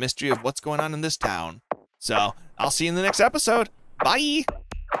solving the mystery of what's going on in this town. So, I'll see you in the next episode. Bye!